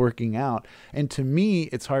this working out. And to me,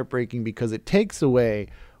 it's heartbreaking because it takes away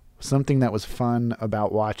something that was fun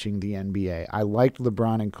about watching the NBA. I liked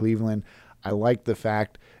LeBron in Cleveland. I liked the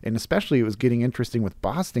fact, and especially it was getting interesting with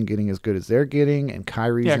Boston getting as good as they're getting, and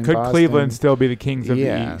Kyrie's in Boston. Could Cleveland still be the kings of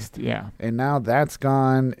the East? Yeah. And now that's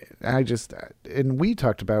gone. And we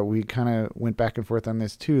talked about, we kind of went back and forth on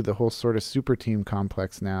this too, the whole sort of super team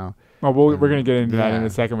complex now. Well, we're going to get into that in a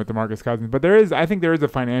second with DeMarcus Cousins. But I think there is a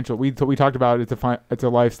financial, we talked about it's a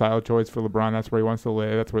lifestyle choice for LeBron. That's where he wants to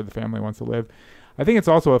live. That's where the family wants to live. I think it's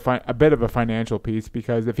also a bit of a financial piece,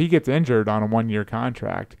 because if he gets injured on a 1-year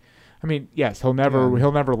contract, I mean, yes, he'll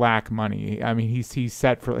never lack money. I mean, he's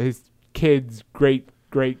set for his kids, great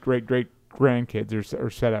grandkids are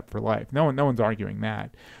set up for life. No one's arguing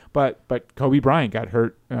that. But Kobe Bryant got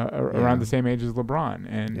hurt around the same age as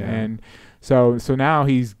LeBron, and so now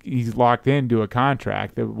he's locked into a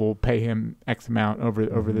contract that will pay him X amount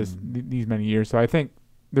over these many years. So I think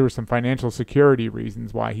there were some financial security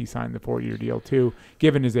reasons why he signed the 4-year deal too,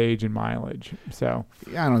 given his age and mileage. So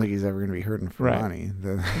yeah, I don't think he's ever going to be hurting for money.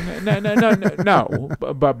 No.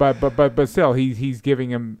 But still, he's giving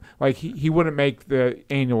him like he wouldn't make the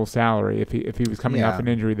annual salary if he was coming off an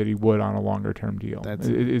injury that he would on a longer term deal. That's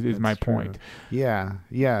my true. Point. Yeah.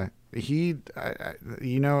 He,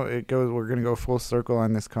 it goes. We're gonna go full circle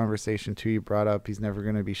on this conversation too. You brought up he's never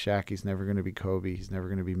gonna be Shaq. He's never gonna be Kobe. He's never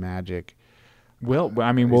gonna be Magic. Will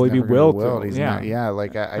he be Wilt? He's not. Yeah,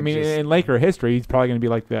 like I mean, in Laker history, he's probably gonna be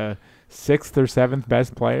like the 6th or 7th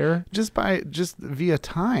best player, just via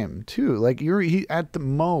time too. Like he at the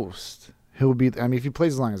most. He'll be. I mean, if he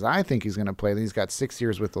plays as long as I think he's going to play, then he's got 6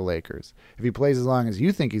 years with the Lakers. If he plays as long as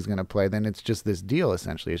you think he's going to play, then it's just this deal.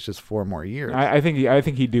 Essentially, it's just 4 more years. I think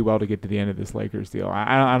he'd do well to get to the end of this Lakers deal.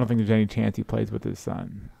 I don't think there's any chance he plays with his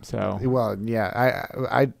son. So well, yeah,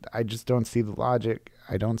 I just don't see the logic.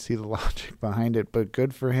 I don't see the logic behind it. But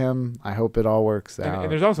good for him. I hope it all works out.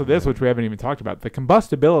 And there's also this, which we haven't even talked about. The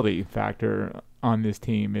combustibility factor on this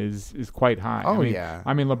team is quite high. Oh,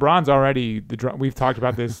 I mean, LeBron's already we've talked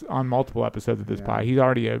about this on multiple episodes of this pod. He's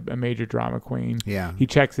already a major drama queen. Yeah. He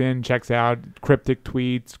checks in, checks out, cryptic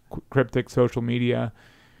tweets, cryptic social media.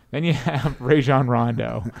 Then you have Rajon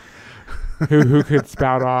Rondo, who could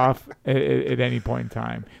spout off at any point in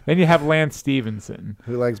time. Then you have Lance Stevenson,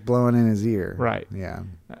 who likes blowing in his ear. Right.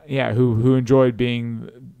 Yeah. Who enjoyed being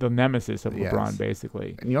the nemesis of LeBron,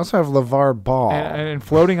 basically. And you also have LeVar Ball. And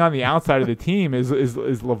floating on the outside of the team is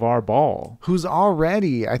LeVar Ball, who's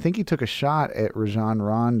already, I think he took a shot at Rajon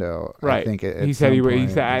Rondo. Right. I think he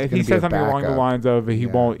said something along the lines of he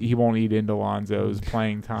won't eat into Lonzo's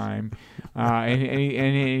playing time. And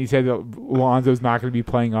he said that Lonzo's not going to be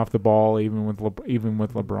playing off the ball even with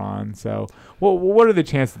LeBron. So, what are the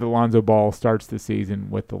chances that Lonzo Ball starts the season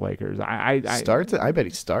with the Lakers? I bet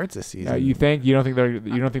he starts the season. You don't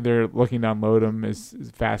think they're looking to unload him as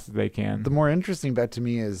fast as they can? The more interesting bet to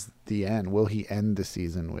me is the end. Will he end the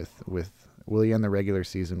season Will he end the regular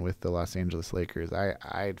season with the Los Angeles Lakers?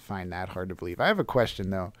 I'd find that hard to believe. I have a question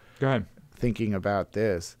though. Go ahead. Thinking about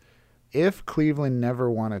this, if Cleveland never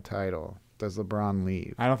won a title, does LeBron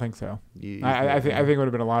leave? I don't think so. I think it would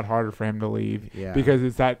have been a lot harder for him to leave because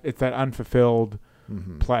it's that unfulfilled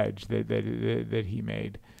pledge that he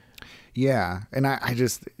made. Yeah, and I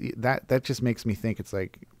just that just makes me think it's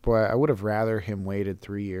like, boy, I would have rather him waited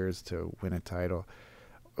 3 years to win a title.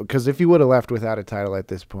 Because if he would have left without a title at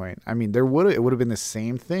this point, I mean, it would have been the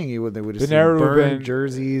same thing. They would have seen burned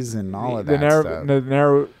jerseys and all of that stuff.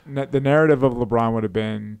 The narrative of LeBron would have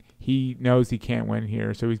been he knows he can't win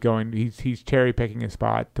here, so he's cherry picking a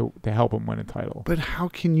spot to help him win a title. But how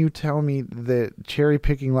can you tell me that cherry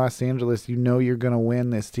picking Los Angeles? You know you're going to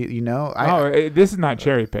win this. This is not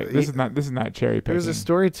cherry pick. This is not cherry picking. There's a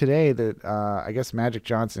story today that I guess Magic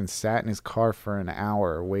Johnson sat in his car for an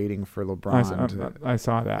hour waiting for LeBron. I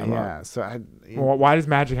saw that. Yeah. So why does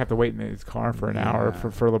Magic have to wait in his car for an hour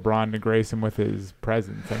for LeBron to grace him with his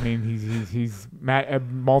presence? I mean, he's a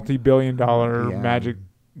multi-billion-dollar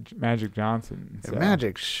Magic Johnson. So.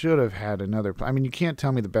 Magic should have had another. I mean, you can't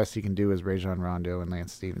tell me the best he can do is Rajon Rondo and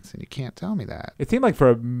Lance Stevenson. You can't tell me that. It seemed like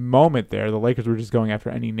for a moment there, the Lakers were just going after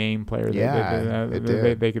any name player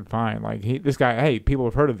they could find. Like this guy. Hey, people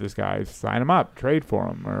have heard of this guy. Sign him up, trade for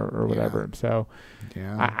him, or whatever. Yeah. So,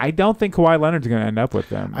 I don't think Kawhi Leonard's going to end up with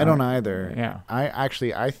them. I don't either. Yeah.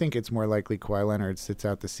 I think it's more likely Kawhi Leonard sits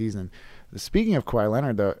out the season. Speaking of Kawhi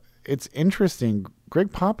Leonard, though, it's interesting.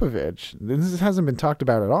 Greg Popovich, this hasn't been talked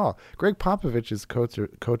about at all. Greg Popovich is coach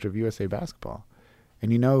of USA Basketball.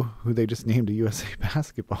 And you know who they just named to USA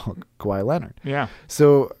Basketball? Kawhi Leonard. Yeah.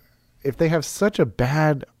 So if they have such a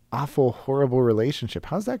bad, awful, horrible relationship,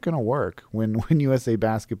 how's that going to work when USA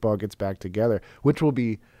Basketball gets back together, which will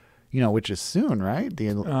be, which is soon, right?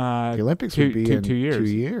 The Olympics would be in 2 years. 2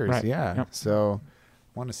 years, right. Yeah. Yep. So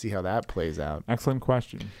I want to see how that plays out. Excellent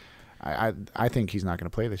question. I think he's not going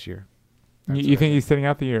to play this year. You think he's sitting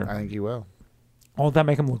out the year? I think he will. Won't that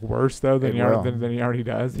make him look worse, though, than he already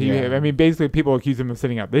does? I mean, basically, people accuse him of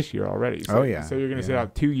sitting out this year already. So, So you're going to sit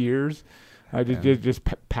out 2 years, just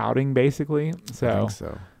pouting, basically? So,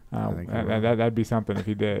 I think so. That'd be something if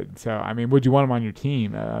he did. So, I mean, would you want him on your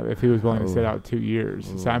team if he was willing to sit out 2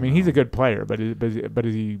 years? So, I mean, he's a good player, but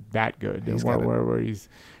is he that good?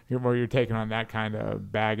 Where you're taking on that kind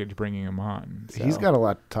of baggage bringing him on. So. He's got a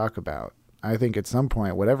lot to talk about. I think at some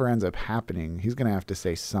point, whatever ends up happening, he's going to have to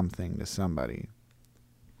say something to somebody.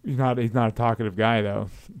 He's not a talkative guy, though.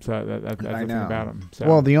 So that's the thing about him. So.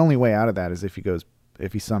 Well, the only way out of that is if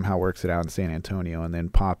he somehow works it out in San Antonio, and then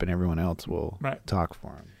Pop and everyone else will talk for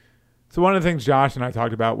him. So one of the things Josh and I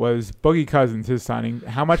talked about was Boogie Cousins, his signing.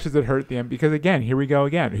 How much does it hurt them? Because again, here we go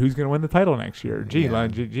again. Who's going to win the title next year?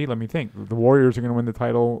 Let me think. The Warriors are going to win the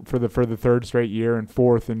title for the third straight year and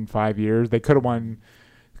fourth in 5 years. They could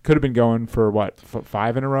have been going for what,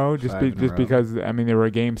 5 in a row? Just because I mean they were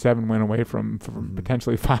a Game 7 win away from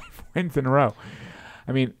potentially 5 wins in a row.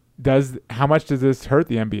 I mean, how much does this hurt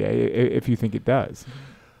the NBA if you think it does?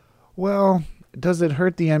 Well, does it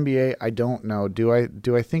hurt the NBA? I don't know. Do I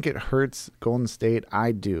think it hurts Golden State?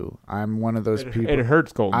 I do. I'm one of those people. It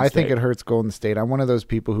hurts Golden State. I think it hurts Golden State. I'm one of those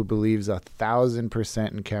people who believes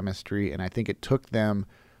 1,000% in chemistry, and I think it took them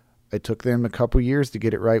a couple years to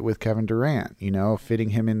get it right with Kevin Durant,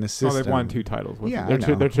 fitting him in the system. Oh, they've won 2 titles.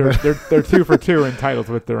 They're 2 for 2 in titles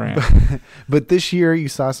with Durant. But this year you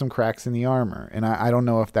saw some cracks in the armor, and I don't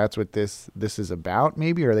know if that's what this is about.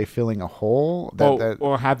 Maybe are they filling a hole?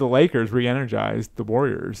 Or have the Lakers re-energized the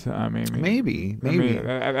Warriors? I mean, maybe.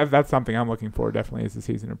 That's something I'm looking for definitely as the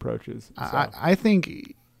season approaches. So. I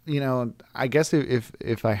think. I guess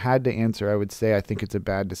if I had to answer, I would say I think it's a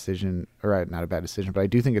bad decision, or not a bad decision, but I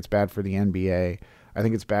do think it's bad for the NBA. I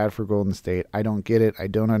think it's bad for Golden State. I don't get it. I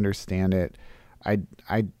don't understand it. I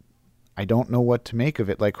don't know what to make of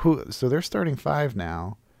it. Like so they're starting 5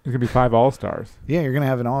 now. There's going to be 5 All-Stars. Yeah, you're going to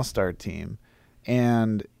have an All-Star team.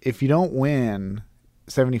 And if you don't win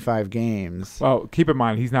 75 games. Well, keep in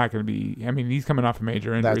mind he's not going to be. I mean, he's coming off a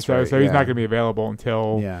major injury, That's right, so he's not going to be available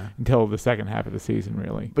until the second half of the season,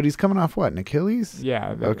 really. But he's coming off what, an Achilles?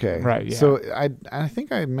 Yeah. Okay. Right. Yeah. So I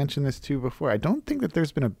think I mentioned this too before. I don't think that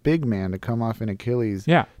there's been a big man to come off an Achilles.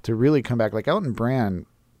 To really come back. Like Elton Brand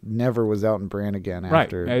never was Elton Brand again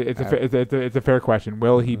after. Right. It's a fair question.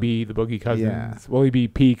 Will he be the Boogie Cousins? Yeah. Will he be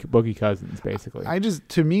peak Boogie Cousins, basically?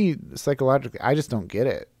 To me, psychologically, I just don't get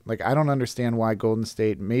it. Like, I don't understand why Golden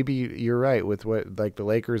State, maybe you're right with what, like, the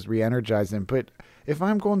Lakers re-energized him. But if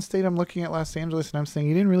I'm Golden State, I'm looking at Los Angeles and I'm saying,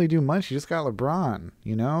 you didn't really do much. You just got LeBron,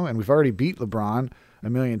 And we've already beat LeBron a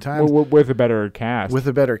million times. With a better cast. With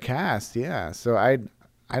a better cast, yeah. So, I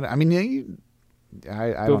mean,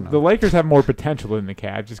 I don't know. The Lakers have more potential than the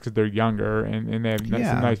Cavs just because they're younger and they have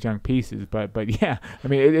some nice young pieces. But yeah, I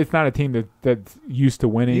mean, it's not a team that's used to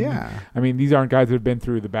winning. Yeah. I mean, these aren't guys that have been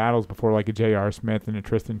through the battles before, like a J.R. Smith and a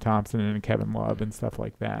Tristan Thompson and a Kevin Love and stuff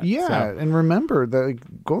like that. Yeah, and remember, the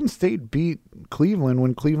Golden State beat Cleveland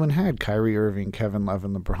when Cleveland had Kyrie Irving, Kevin Love,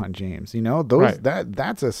 and LeBron James.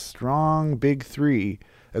 That's a strong big three,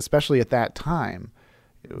 especially at that time.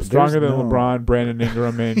 Stronger than LeBron, Brandon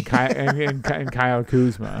Ingram, and Kyle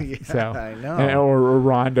Kuzma. Yeah, so, I know. Or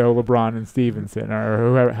Rondo, LeBron, and Stevenson,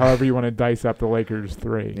 or however you want to dice up the Lakers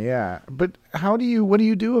 3. Yeah, but what do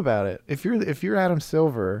you do about it? If you're Adam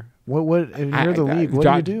Silver, if you're the league, what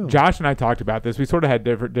do you do? Josh and I talked about this. We sort of had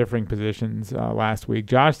differing positions last week.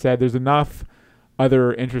 Josh said there's enough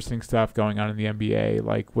other interesting stuff going on in the NBA,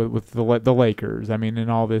 like with the Lakers. I mean,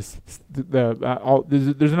 and all this, there's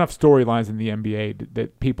enough storylines in the NBA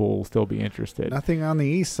that people will still be interested. Nothing on the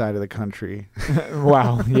east side of the country.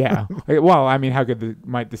 Well, yeah. Well, I mean, how good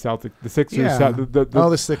might the Sixers? Yeah.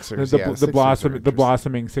 The Sixers. The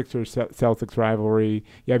blossoming Sixers Celtics rivalry.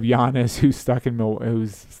 You have Giannis, who's stuck in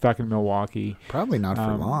Milwaukee. Probably not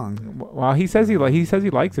for long. Well, he says he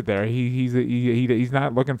likes it there. He's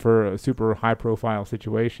not looking for a super high profile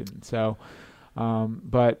situation. So,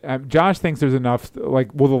 but Josh thinks there's enough.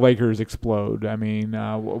 Like, will the Lakers explode? I mean,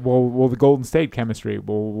 will the Golden State chemistry?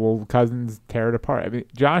 Will Cousins tear it apart? I mean,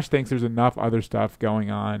 Josh thinks there's enough other stuff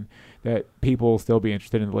going on that people will still be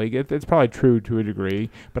interested in the league. It's probably true to a degree,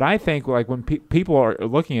 but I think like when people are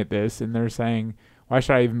looking at this and they're saying, why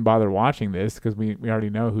should I even bother watching this? Because we already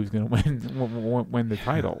know who's going to win the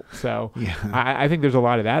title. So I think there's a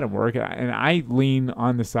lot of that at work, and I lean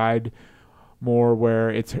on the side more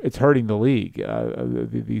where it's hurting the league,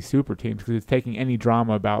 these super teams, because it's taking any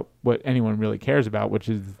drama about what anyone really cares about, which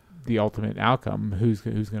is the ultimate outcome, who's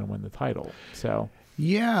going to win the title. So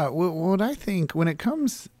what I think when it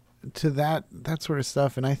comes to that sort of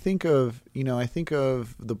stuff, and I think of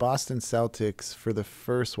the Boston Celtics for the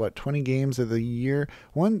first 20 games of the year.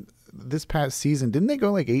 This past season, didn't they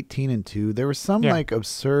go like 18-2? There was some like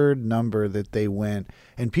absurd number that they went,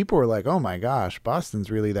 and people were like, "Oh my gosh, Boston's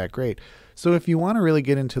really that great." So if you want to really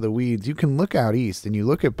get into the weeds, you can look out east and you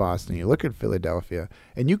look at Boston, you look at Philadelphia,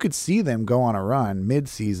 and you could see them go on a run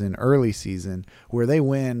mid-season, early season, where they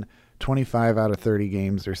win 25 out of 30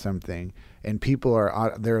 games or something, and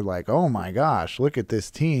they're like, "Oh my gosh, look at this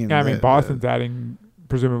team." Yeah, I mean, Boston's adding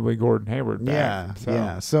presumably Gordon Hayward back.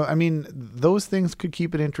 So I mean, those things could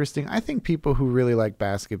keep it interesting. I think people who really like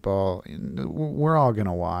basketball, we're all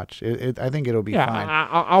gonna watch. I think it'll be fine.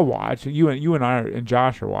 I'll watch. You and I and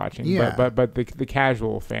Josh are watching. Yeah. But the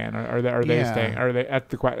casual fan, are they staying? Are they?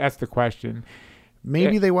 That's the question.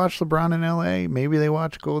 Maybe they watch LeBron in LA. Maybe they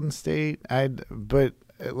watch Golden State. But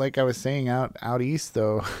like I was saying, out east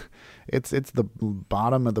though, it's the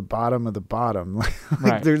bottom of the bottom of the bottom.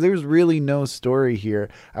 Right. There's really no story here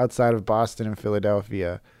outside of Boston and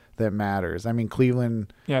Philadelphia that matters. I mean,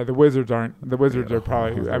 Cleveland. Yeah, the Wizards aren't. The Wizards are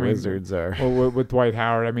probably. Wizards are. Well, with Dwight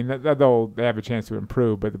Howard, I mean, they have a chance to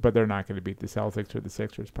improve, but they're not going to beat the Celtics or the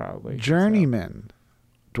Sixers probably. Journeyman. So.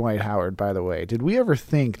 Dwight Howard, by the way. Did we ever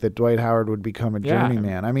think that Dwight Howard would become a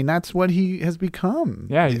journeyman? I mean, that's what he has become.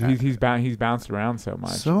 Yeah, he's bounced around so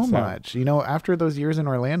much. So much. You know, after those years in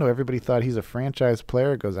Orlando, everybody thought he's a franchise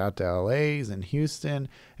player, goes out to LA, he's in Houston,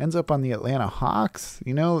 ends up on the Atlanta Hawks.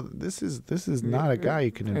 You know, this is not a guy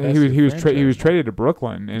you can invest in. He was traded to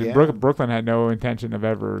Brooklyn, and Brooklyn had no intention of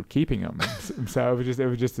ever keeping him. So it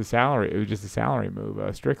was just a salary. It was just a salary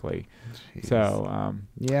move, strictly. Jeez.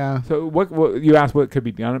 So So what you asked what could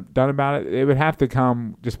be done about it? It would have to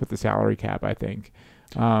come just with the salary cap, I think.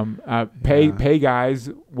 Pay guys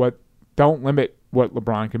what. Don't limit what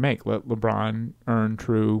LeBron can make. Let LeBron earn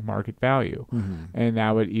true market value, and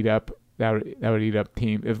that would eat up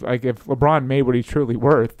team. If LeBron made what he's truly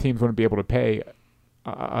worth, teams wouldn't be able to pay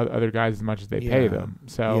other guys as much as they pay them.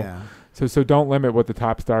 So don't limit what the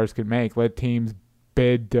top stars can make. Let teams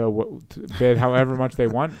bid however much they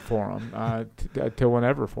want for them, till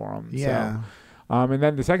whenever for them. Yeah. So, and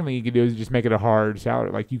then the second thing you can do is just make it a hard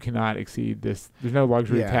salary. Like, you cannot exceed this. There's no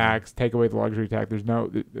luxury tax. Take away the luxury tax. There's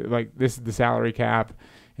no, like, this is the salary cap,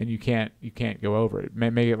 and you can't go over it.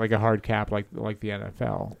 Make it like a hard cap, like the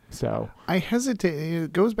NFL. So I hesitate.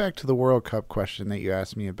 It goes back to the World Cup question that you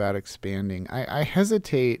asked me about expanding. I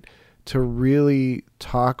hesitate to really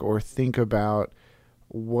talk or think about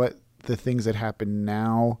what the things that happen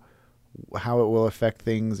now, how it will affect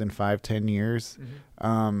things in 5-10 years.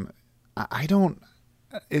 I don't,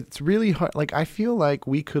 it's really hard. Like, I feel like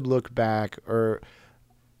we could look back or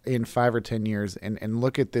in 5 or 10 years and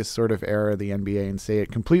look at this sort of era of the NBA and say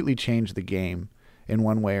it completely changed the game in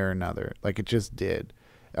one way or another. Like, it just did.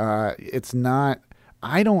 It's not,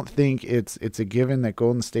 I don't think it's a given that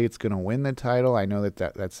Golden State's going to win the title. I know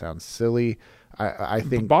that sounds silly. I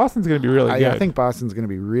think Boston's going to be really good. I think Boston's going to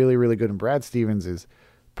be really, really good. And Brad Stevens is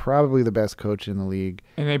probably the best coach in the league.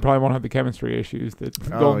 And they probably won't have the chemistry issues that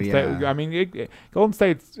Golden State. I mean, Golden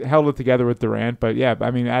State's held it together with Durant, but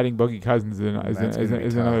I mean, adding Boogie Cousins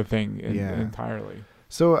is another thing entirely.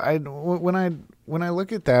 So when I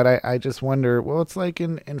look at that, I just wonder, well, it's like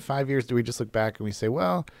in 5 years, do we just look back and we say,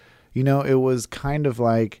 well, you know, it was kind of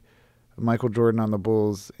like Michael Jordan on the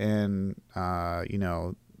Bulls and,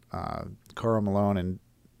 Karl Malone and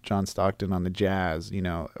John Stockton on the Jazz, you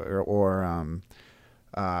know, or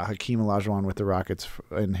Hakeem Olajuwon with the Rockets,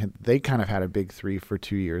 and they kind of had a big three for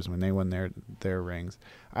 2 years when they won their rings.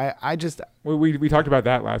 We talked about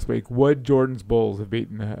that last week. Would Jordan's Bulls have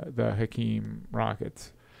beaten the Hakeem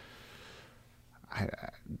Rockets?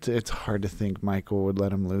 It's hard to think Michael would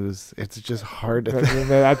let him lose. It's just hard to think.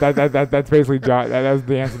 That's basically Josh. That was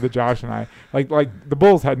the answer to Josh and I. Like the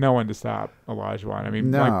Bulls had no one to stop Olajuwon. I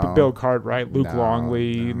mean, like Bill Cartwright, Luke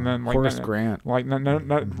Longley, and then Horace Grant. Like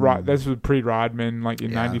this was pre-Rodman, like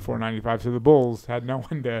in 94, 95. So the Bulls had no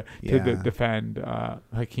one to defend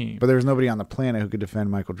Hakeem. But there was nobody on the planet who could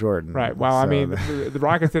defend Michael Jordan. Right. Well, I mean, the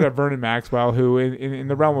Rockets did have Vernon Maxwell, who in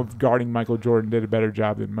the realm of guarding Michael Jordan did a better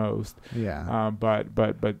job than most. Yeah.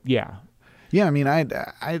 But yeah. Yeah, I mean, I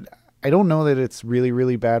don't know that it's really,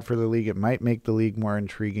 really bad for the league. It might make the league more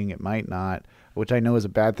intriguing. It might not, which I know is a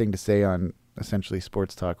bad thing to say on essentially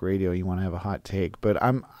sports talk radio. You want to have a hot take, but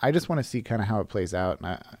I just want to see kind of how it plays out.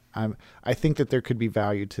 And I think that there could be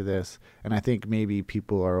value to this, and I think maybe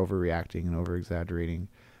people are overreacting and over-exaggerating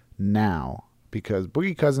now because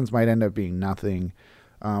Boogie Cousins might end up being nothing.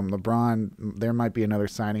 LeBron, there might be another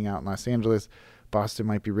signing out in Los Angeles. Boston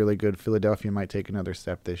might be really good. Philadelphia might take another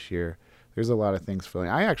step this year. There's a lot of things filling.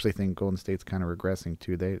 I actually think Golden State's kind of regressing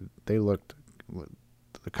too. They looked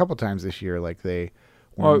a couple times this year like they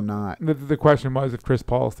were not. The question was if Chris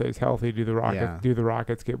Paul stays healthy, do the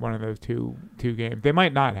Rockets get one of those two games? They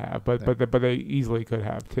might not have, but they easily could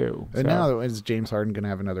have too. And now is James Harden going to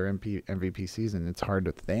have another MVP season? It's hard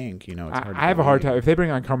to think. You know, it's hard. I have a hard time if they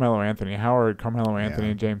bring on Carmelo Anthony. How are Carmelo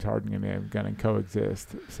Anthony and James Harden going to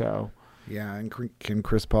coexist? So. Yeah, and can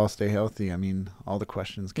Chris Paul stay healthy? I mean, all the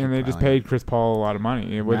questions. And they just paid Chris Paul a lot of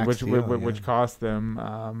money, which cost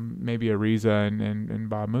them maybe Ariza and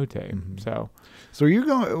Bob Mute. Mm-hmm. So are you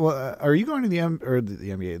going? Well, are you going to the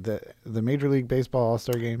NBA, the Major League Baseball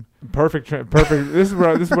All-Star Game? Perfect. This is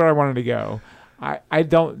where I wanted to go. I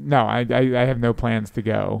don't know. I have no plans to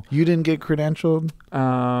go. You didn't get credentialed?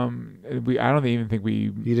 I don't even think we.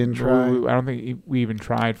 You didn't try? I don't think we even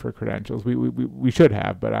tried for credentials. We should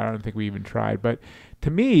have, but I don't think we even tried. But to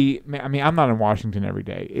me, I mean, I'm not in Washington every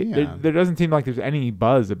day. There doesn't seem like there's any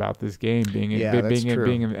buzz about this game being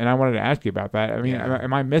and I wanted to ask you about that. I mean,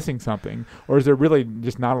 am I missing something, or is there really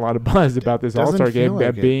just not a lot of buzz about this All-Star game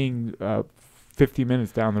being 50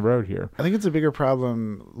 minutes down the road here? I think it's a bigger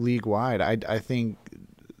problem league-wide. I think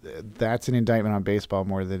that's an indictment on baseball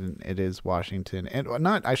more than it is Washington. And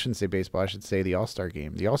I shouldn't say baseball, I should say the All-Star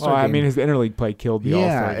game. The All-Star game. I mean, his interleague play killed the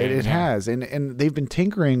All-Star game. It has. And they've been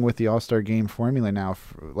tinkering with the All-Star game formula now,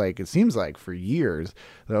 it seems like for years.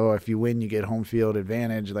 Though if you win, you get home field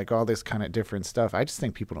advantage, like all this kind of different stuff. I just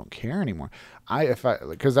think people don't care anymore.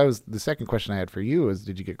 Because the second question I had for you is,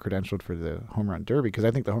 did you get credentialed for the Home Run Derby? Because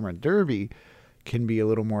I think the Home Run Derby can be a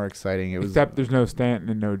little more exciting. Except there's no Stanton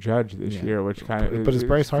and no Judge this year, which kind of. But is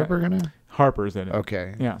Bryce Harper gonna? Harper's in it.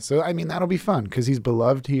 Okay. Yeah. So I mean that'll be fun because he's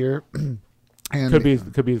beloved here. And could be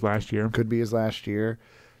his last year. Could be his last year.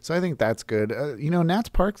 So I think that's good. Nats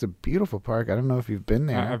Park's a beautiful park. I don't know if you've been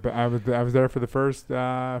there. I was there for the first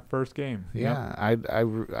game. Yeah, yep.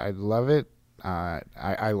 I love it.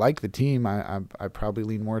 I like the team. I probably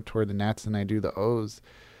lean more toward the Nats than I do the O's.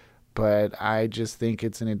 But I just think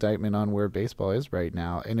it's an indictment on where baseball is right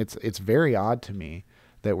now. And it's very odd to me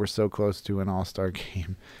that we're so close to an All-Star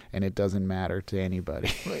game and it doesn't matter to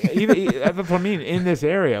anybody. That's what I mean, in this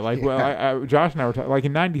area. Josh and I were talking, like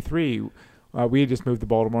in 93, we had just moved to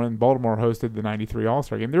Baltimore, and Baltimore hosted the 93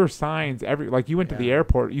 All-Star game. There were signs you went to the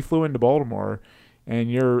airport, you flew into Baltimore,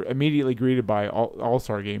 and you're immediately greeted by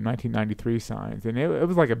All-Star Game 1993 signs, and it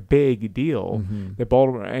was like a big deal that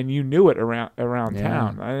Baltimore, and you knew it around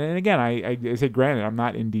town. And again, I say, granted, I'm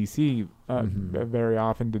not in DC very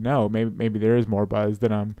often to know. Maybe there is more buzz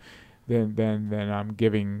than I'm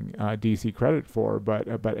giving DC credit for, but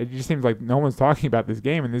it just seems like no one's talking about this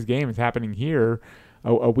game, and this game is happening here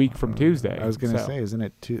a week from Tuesday. I was going to say, isn't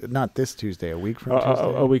it not this Tuesday? A week from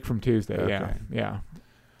Tuesday. A week from Tuesday. Okay. Yeah.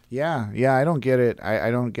 Yeah, I don't get it.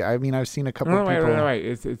 I don't get. I mean, I've seen a couple of people. No, wait.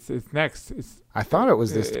 It's next. I thought it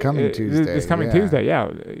was this coming Tuesday. This coming Tuesday,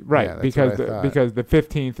 yeah, right. Yeah, because the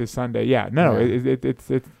 15th is Sunday. Yeah, no, it's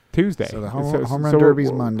Tuesday. So the home run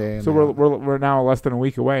derby's Monday. So we're now less than a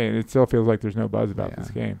week away, and it still feels like there's no buzz about this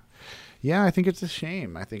game. Yeah, I think it's a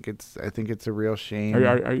shame. I think it's a real shame.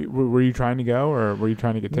 Were you trying to go, or were you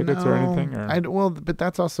trying to get tickets or anything? But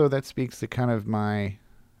that speaks to kind of my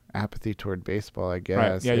apathy toward baseball, I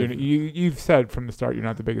guess. Right. Yeah, you've said from the start you're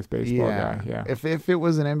not the biggest baseball guy. Yeah. If it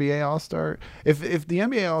was an NBA All-Star, if the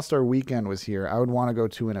NBA All-Star weekend was here, I would want to go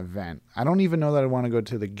to an event. I don't even know that I want to go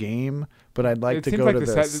to the game, but I'd like to go to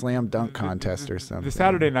the slam dunk contest or something. The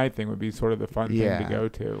Saturday night thing would be sort of the fun thing to go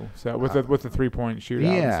to. So with the 3-point shootout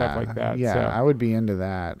and stuff like that. Yeah, so. I would be into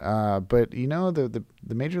that. But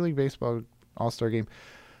the Major League Baseball All-Star Game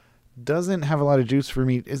doesn't have a lot of juice for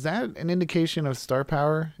me. Is that an indication of star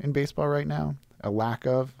power in baseball right now? A lack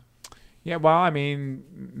of? Yeah, well, I mean,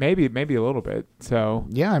 maybe a little bit. So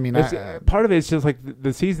yeah, I mean, part of it is just like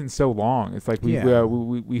the season's so long. It's like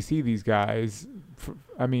we see these guys.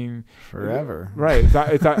 Forever. Right.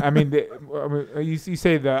 I mean, you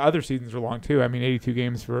say the other seasons are long too. I mean, 82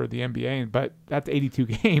 games for the NBA, but that's 82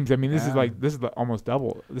 games. I mean, this is almost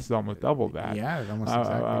double. This is almost double that. Yeah, it's almost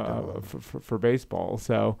exactly double for baseball.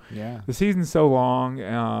 So yeah, the season's so long.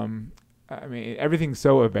 I mean, everything's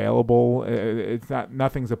so available.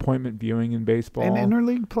 Nothing's appointment viewing in baseball. And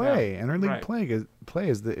interleague play, play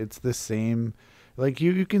is it's the same. Like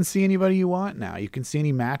you can see anybody you want now. You can see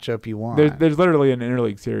any matchup you want. There's literally an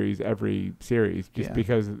interleague series every series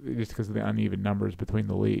because of the uneven numbers between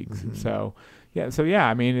the leagues. Mm-hmm. So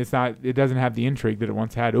I mean, it doesn't have the intrigue that it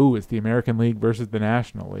once had. Ooh, it's the American League versus the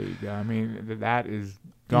National League. I mean, that is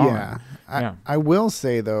gone. Yeah. I will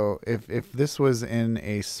say though, if this was in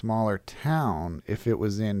a smaller town, if it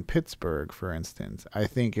was in Pittsburgh, for instance, I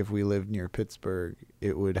think if we lived near Pittsburgh,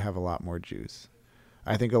 it would have a lot more juice.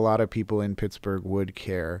 I think a lot of people in Pittsburgh would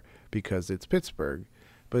care because it's Pittsburgh.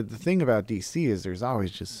 But the thing about DC is there's always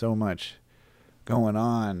just so much going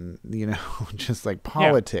on, just like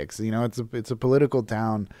politics. Yeah. It's a political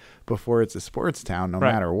town before it's a sports town, no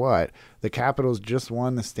matter what. The Capitals just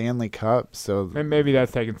won the Stanley Cup, so and maybe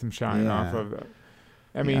that's taking some shine off of it.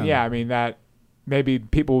 I mean, that maybe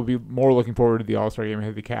people would be more looking forward to the All-Star game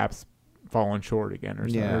if the Caps fallen short again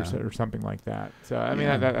or something like that. So I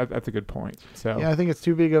mean that's a good point. So yeah, I think it's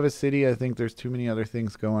too big of a city. I think there's too many other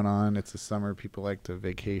things going on. It's the summer. People like to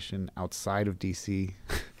vacation outside of DC.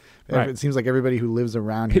 Right. It seems like everybody who lives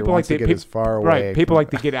around here wants to get as far away. Right. People like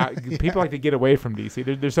to get out. People like to get away from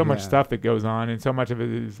DC. There's so much stuff that goes on, and so much of it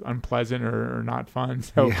is unpleasant or not fun.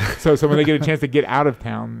 So so when they get a chance to get out of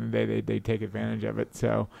town, they take advantage of it.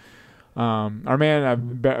 So our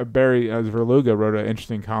man Barry Verluga wrote an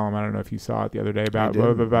interesting column. I don't know if you saw it the other day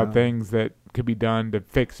about things that could be done to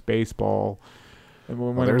fix baseball.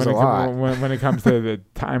 When it comes to the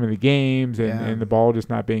time of the games and the ball just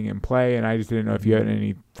not being in play, and I just didn't know if you had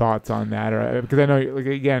any thoughts on that, or because I know, like,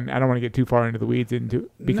 again, I don't want to get too far into the weeds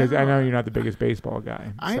because I know you're not the biggest baseball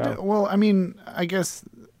guy. Well, I mean, I guess,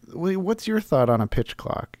 what's your thought on a pitch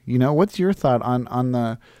clock? What's your thought on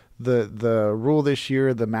the rule this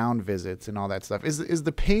year, the mound visits and all that stuff? Is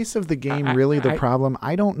the pace of the game really the problem?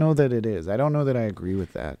 I don't know that it is. I don't know that I agree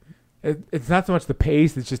with that. It's not so much the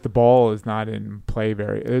pace; it's just the ball is not in play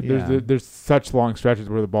there's such long stretches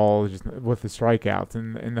where the ball is just with the strikeouts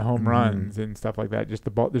and the home runs and stuff like that. Just the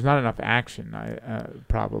ball, there's not enough action,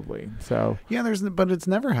 probably. So but it's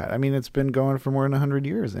never had. I mean, it's been going for more than 100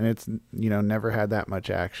 years, and it's never had that much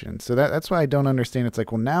action. So that's why I don't understand. It's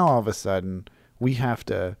like, well, now all of a sudden we have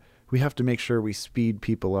to make sure we speed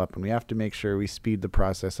people up, and we have to make sure we speed the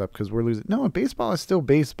process up because we're losing. No, baseball is still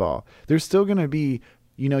baseball. There's still going to be.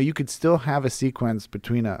 You could still have a sequence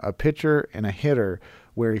between a pitcher and a hitter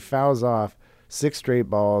where he fouls off 6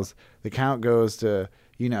 straight balls. The count goes to,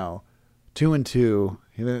 2-2.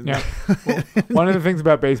 Yeah. Well, one of the things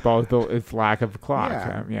about baseball is its lack of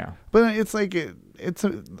clock. Yeah. But it's like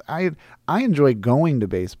I enjoy going to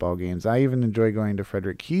baseball games. I even enjoy going to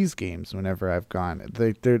Frederick Keyes games whenever I've gone.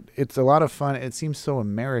 It's a lot of fun. It seems so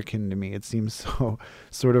American to me. It seems so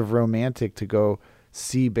sort of romantic to go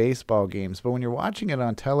see baseball games. But when you're watching it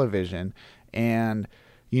on television and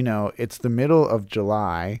it's the middle of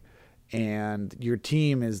July and your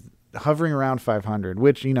team is hovering around 500,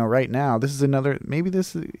 which right now maybe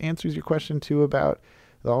this answers your question too about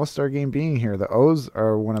the All-Star Game being here. The O's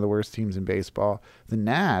are one of the worst teams in baseball. The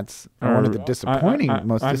Nats are one of the most disappointing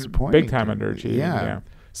big time underachieving. Yeah.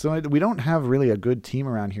 So we don't have really a good team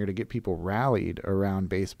around here to get people rallied around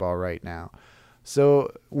baseball right now.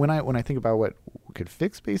 So when I think about what could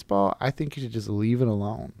fix baseball, I think you should just leave it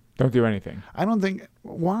alone. Don't do anything. I don't think.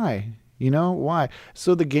 Why? Why?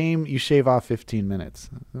 So the game, you shave off 15 minutes.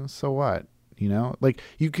 So what? Like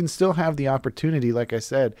you can still have the opportunity, like I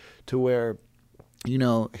said, to where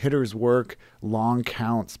hitters work long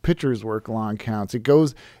counts, pitchers work long counts. It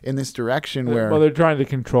goes in this direction where they're trying to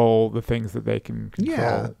control the things that they can control.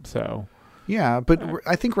 Yeah. So. Yeah, but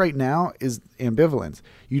I think right now is ambivalence.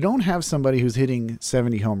 You don't have somebody who's hitting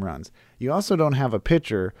 70 home runs. You also don't have a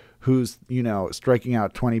pitcher who's, striking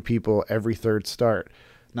out 20 people every third start.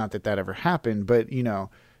 Not that ever happened, but,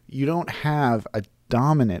 you don't have a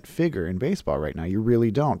dominant figure in baseball right now. You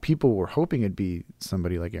really don't. People were hoping it'd be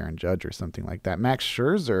somebody like Aaron Judge or something like that. Max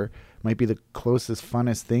Scherzer might be the closest,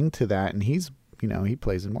 funnest thing to that, and he's, he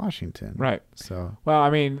plays in Washington. Right. So. Well, I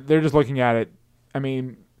mean, they're just looking at it. I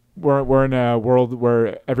mean, we're in a world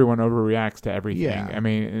where everyone overreacts to everything. Yeah. I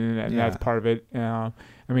mean, and that's part of it. I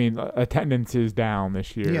mean, attendance is down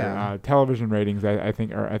this year. Yeah. Television ratings, I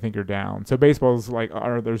think are down. So baseball's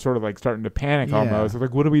they're sort of like starting to panic almost. It's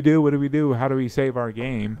like, what do we do? What do we do? How do we save our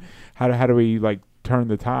game? How do we turn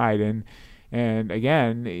the tide? And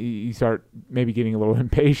again, you start maybe getting a little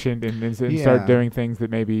impatient and start doing things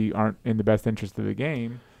that maybe aren't in the best interest of the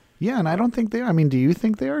game. Yeah, and I don't think they are. I mean, do you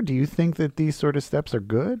think they are? Do you think that these sort of steps are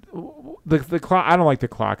good? The clock. I don't like the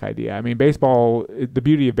clock idea. I mean, baseball. The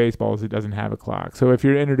beauty of baseball is it doesn't have a clock. So if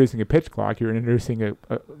you're introducing a pitch clock, you're introducing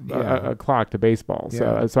a clock to baseball.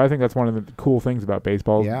 So I think that's one of the cool things about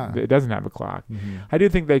baseball. Yeah. It doesn't have a clock. Mm-hmm. I do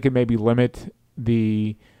think they could maybe limit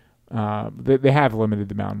the. They have limited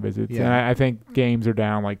the mound visits, and I think games are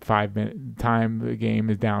down like 5 minutes. Time the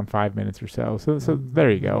game is down 5 minutes or so. So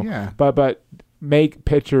there you go. Yeah. But make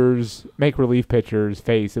relief pitchers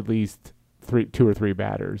face at least 2 or 3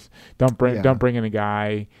 batters. Don't bring in a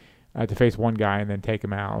guy to face one guy and then take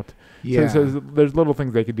him out. Yeah. So there's little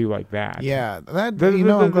things they could do like that. Yeah. I'm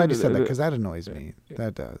glad you said that because that annoys me.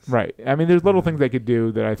 That does. Right. I mean, there's little things they could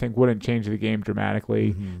do that I think wouldn't change the game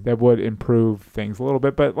dramatically, that would improve things a little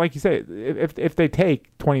bit. But like you say, if they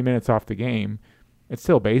take 20 minutes off the game, it's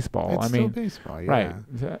still baseball. It's still baseball, yeah.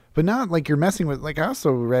 Right. But now, you're messing with, I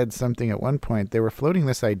also read something at one point. They were floating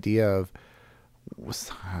this idea of,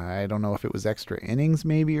 I don't know if it was extra innings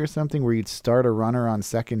maybe or something, where you'd start a runner on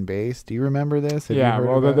second base. Do you remember this?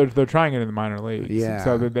 They're trying it in the minor leagues. Yeah.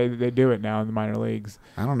 So they do it now in the minor leagues.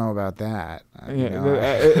 I don't know about that.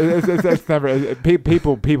 It's never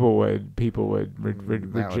people would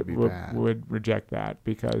reject that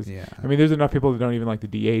because I mean there's enough people that don't even like the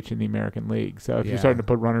DH in the American League. So if you're starting to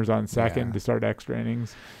put runners on second to start extra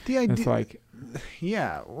innings, it's like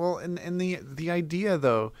well, and the idea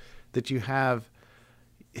though that you have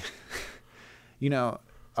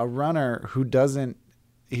a runner who doesn't.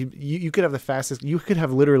 You could have the fastest. You could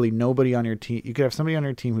have literally nobody on your team. You could have somebody on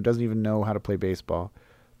your team who doesn't even know how to play baseball,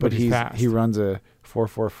 but he runs a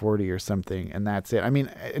 4.40 or something, and that's it. I mean,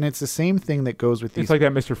 and it's the same thing that goes with these. It's like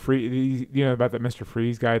that Mr. Freeze. About that Mr.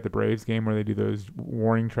 Freeze guy at the Braves game where they do those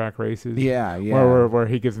warning track races. Yeah. Where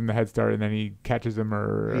he gives him the head start and then he catches him,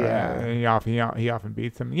 and he often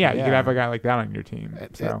beats him. Yeah, you could have a guy like that on your team.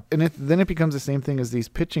 So then it becomes the same thing as these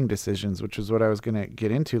pitching decisions, which is what I was going to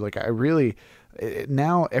get into. Like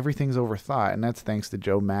now everything's overthought, and that's thanks to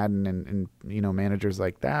Joe Madden and managers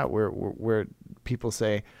like that, where people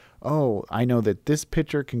say, oh, I know that this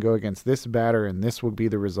pitcher can go against this batter and this will be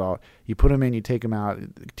the result. You put him in, you take him out.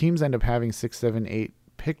 Teams end up having 6, 7, 8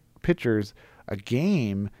 pitchers a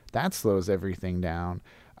game. That slows everything down.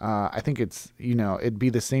 I think it'd be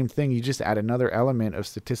the same thing. You just add another element of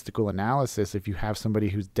statistical analysis if you have somebody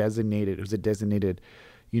who's a designated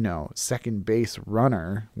second base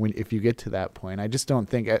runner if you get to that point. I just don't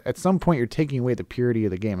think at some point you're taking away the purity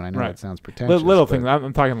of the game. And I know that sounds pretentious. Little things.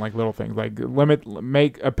 I'm talking like little things, like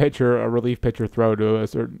make a relief pitcher throw to a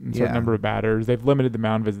certain number of batters. They've limited the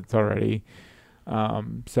mound visits already.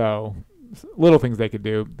 So little things they could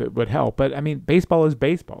do that would help. But I mean, baseball is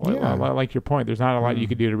baseball. I like your point. There's not a lot you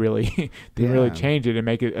could do to really really change it and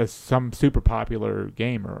make it some super popular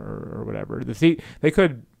game or whatever. They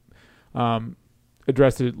could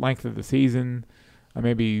address the length of the season,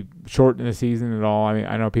 maybe shorten the season at all. I mean,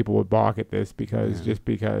 I know people would balk at this because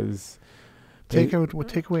take away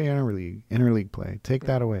interleague play. Take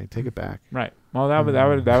that away. Take it back. Right. Well, that would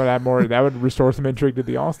add more. That would restore some intrigue to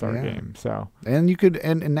the All-Star game. So and you could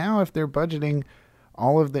and now if they're budgeting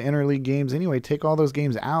all of the interleague games anyway, take all those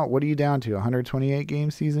games out. What are you down to? 128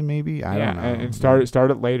 game season maybe? I don't know. And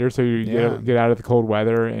start it later so you get out of the cold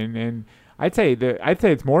weather and. I'd say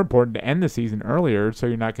it's more important to end the season earlier, so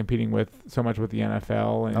you're not competing so much with the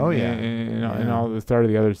NFL and all the start of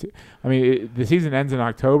the others. I mean, the season ends in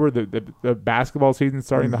October. The basketball season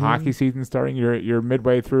starting, the hockey season starting. You're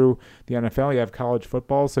midway through the NFL. You have college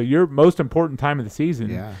football, so your most important time of the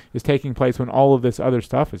season is taking place when all of this other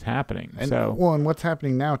stuff is happening. And what's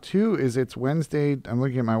happening now too is it's Wednesday. I'm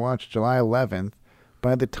looking at my watch, July 11th.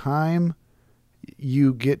 By the time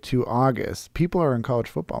you get to August, people are in college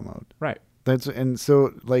football mode. Right.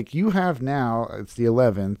 So like you have now, it's the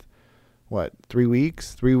 11th, 3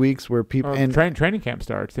 weeks? 3 weeks where people training camp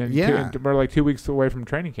starts, and we're like 2 weeks away from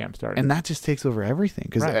training camp starting, and that just takes over everything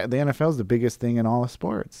because the NFL is the biggest thing in all of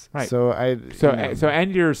sports. Right. So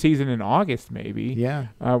end your season in August maybe. Yeah.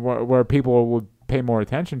 Where people would pay more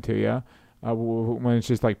attention to you. When it's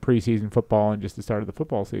just like preseason football and just the start of the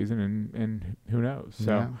football season, and who knows?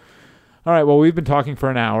 So. Yeah. All right. Well, we've been talking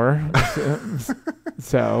for an hour,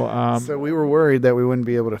 so we were worried that we wouldn't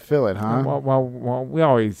be able to fill it, huh? Well, we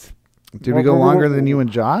always. Did we go longer than you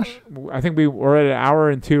and Josh? I think we're at 1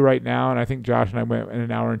 hour and 2 right now, and I think Josh and I went in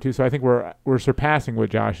 1 hour and 2. So I think we're surpassing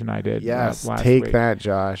what Josh and I did. Yes, last take week. that,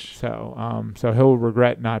 Josh. So he'll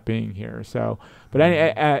regret not being here. So. But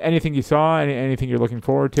anything you saw, anything you're looking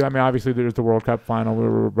forward to? I mean, obviously there's the World Cup final. We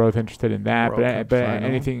were both interested in that. But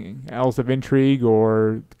anything else of intrigue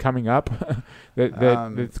or coming up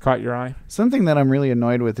that's caught your eye? Something that I'm really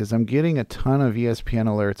annoyed with is I'm getting a ton of ESPN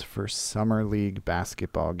alerts for summer league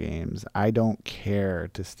basketball games. I don't care,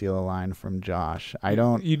 to steal a line from Josh. I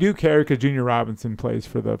don't. You do care because Junior Robinson plays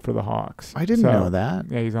for the Hawks. I didn't know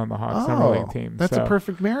that. Yeah, he's on the Hawks summer league team. That's a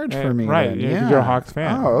perfect marriage for me. Right? Yeah, you're a Hawks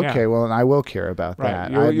fan. Oh, okay. Yeah. Well, I will care about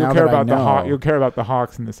that. You'll care about the Hawks. You'll care about the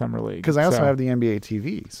Hawks in the summer league because I also have the NBA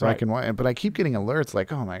TV, so I can watch. But I keep getting alerts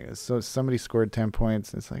like, oh my god, so somebody scored 10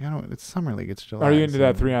 points. It's like it's summer league. It's July. Are you into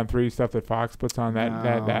that 3-on-3 stuff that Fox puts on?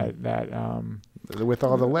 With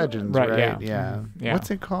all the legends, right? Yeah. What's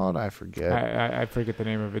it called? I forget. I forget the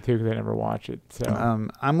name of it too because I never watch it. So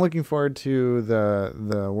I'm looking forward to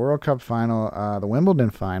the World Cup final, the Wimbledon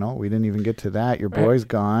final. We didn't even get to that. Your boy's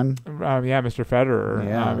gone. Mr.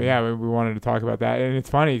 Federer. We wanted to talk about that, and it's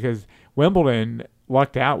funny because Wimbledon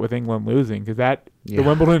lucked out with England losing because that The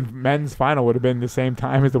Wimbledon men's final would have been the same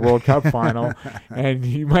time as the World Cup final, and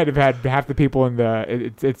you might have had half the people in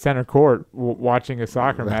the center court watching a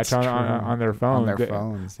soccer match on their phones. On their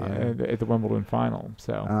phones, at the Wimbledon final.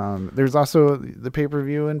 So there's also the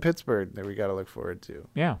pay-per-view in Pittsburgh that we got to look forward to.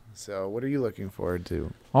 Yeah. So what are you looking forward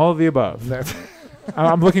to? All of the above.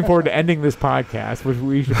 I'm looking forward to ending this podcast, which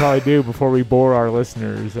we should probably do before we bore our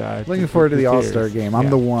listeners. Looking forward to the All-Star game.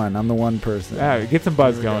 I'm the one person. Get some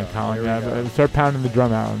buzz going, Colin. Start pounding the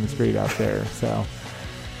drum out on the street out there. So,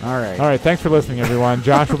 all right. Thanks for listening, everyone.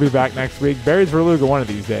 Josh will be back next week. Barry's Verluga one of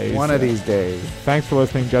these days. One of these days. Thanks for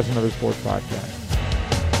listening. Just Another Sports Podcast.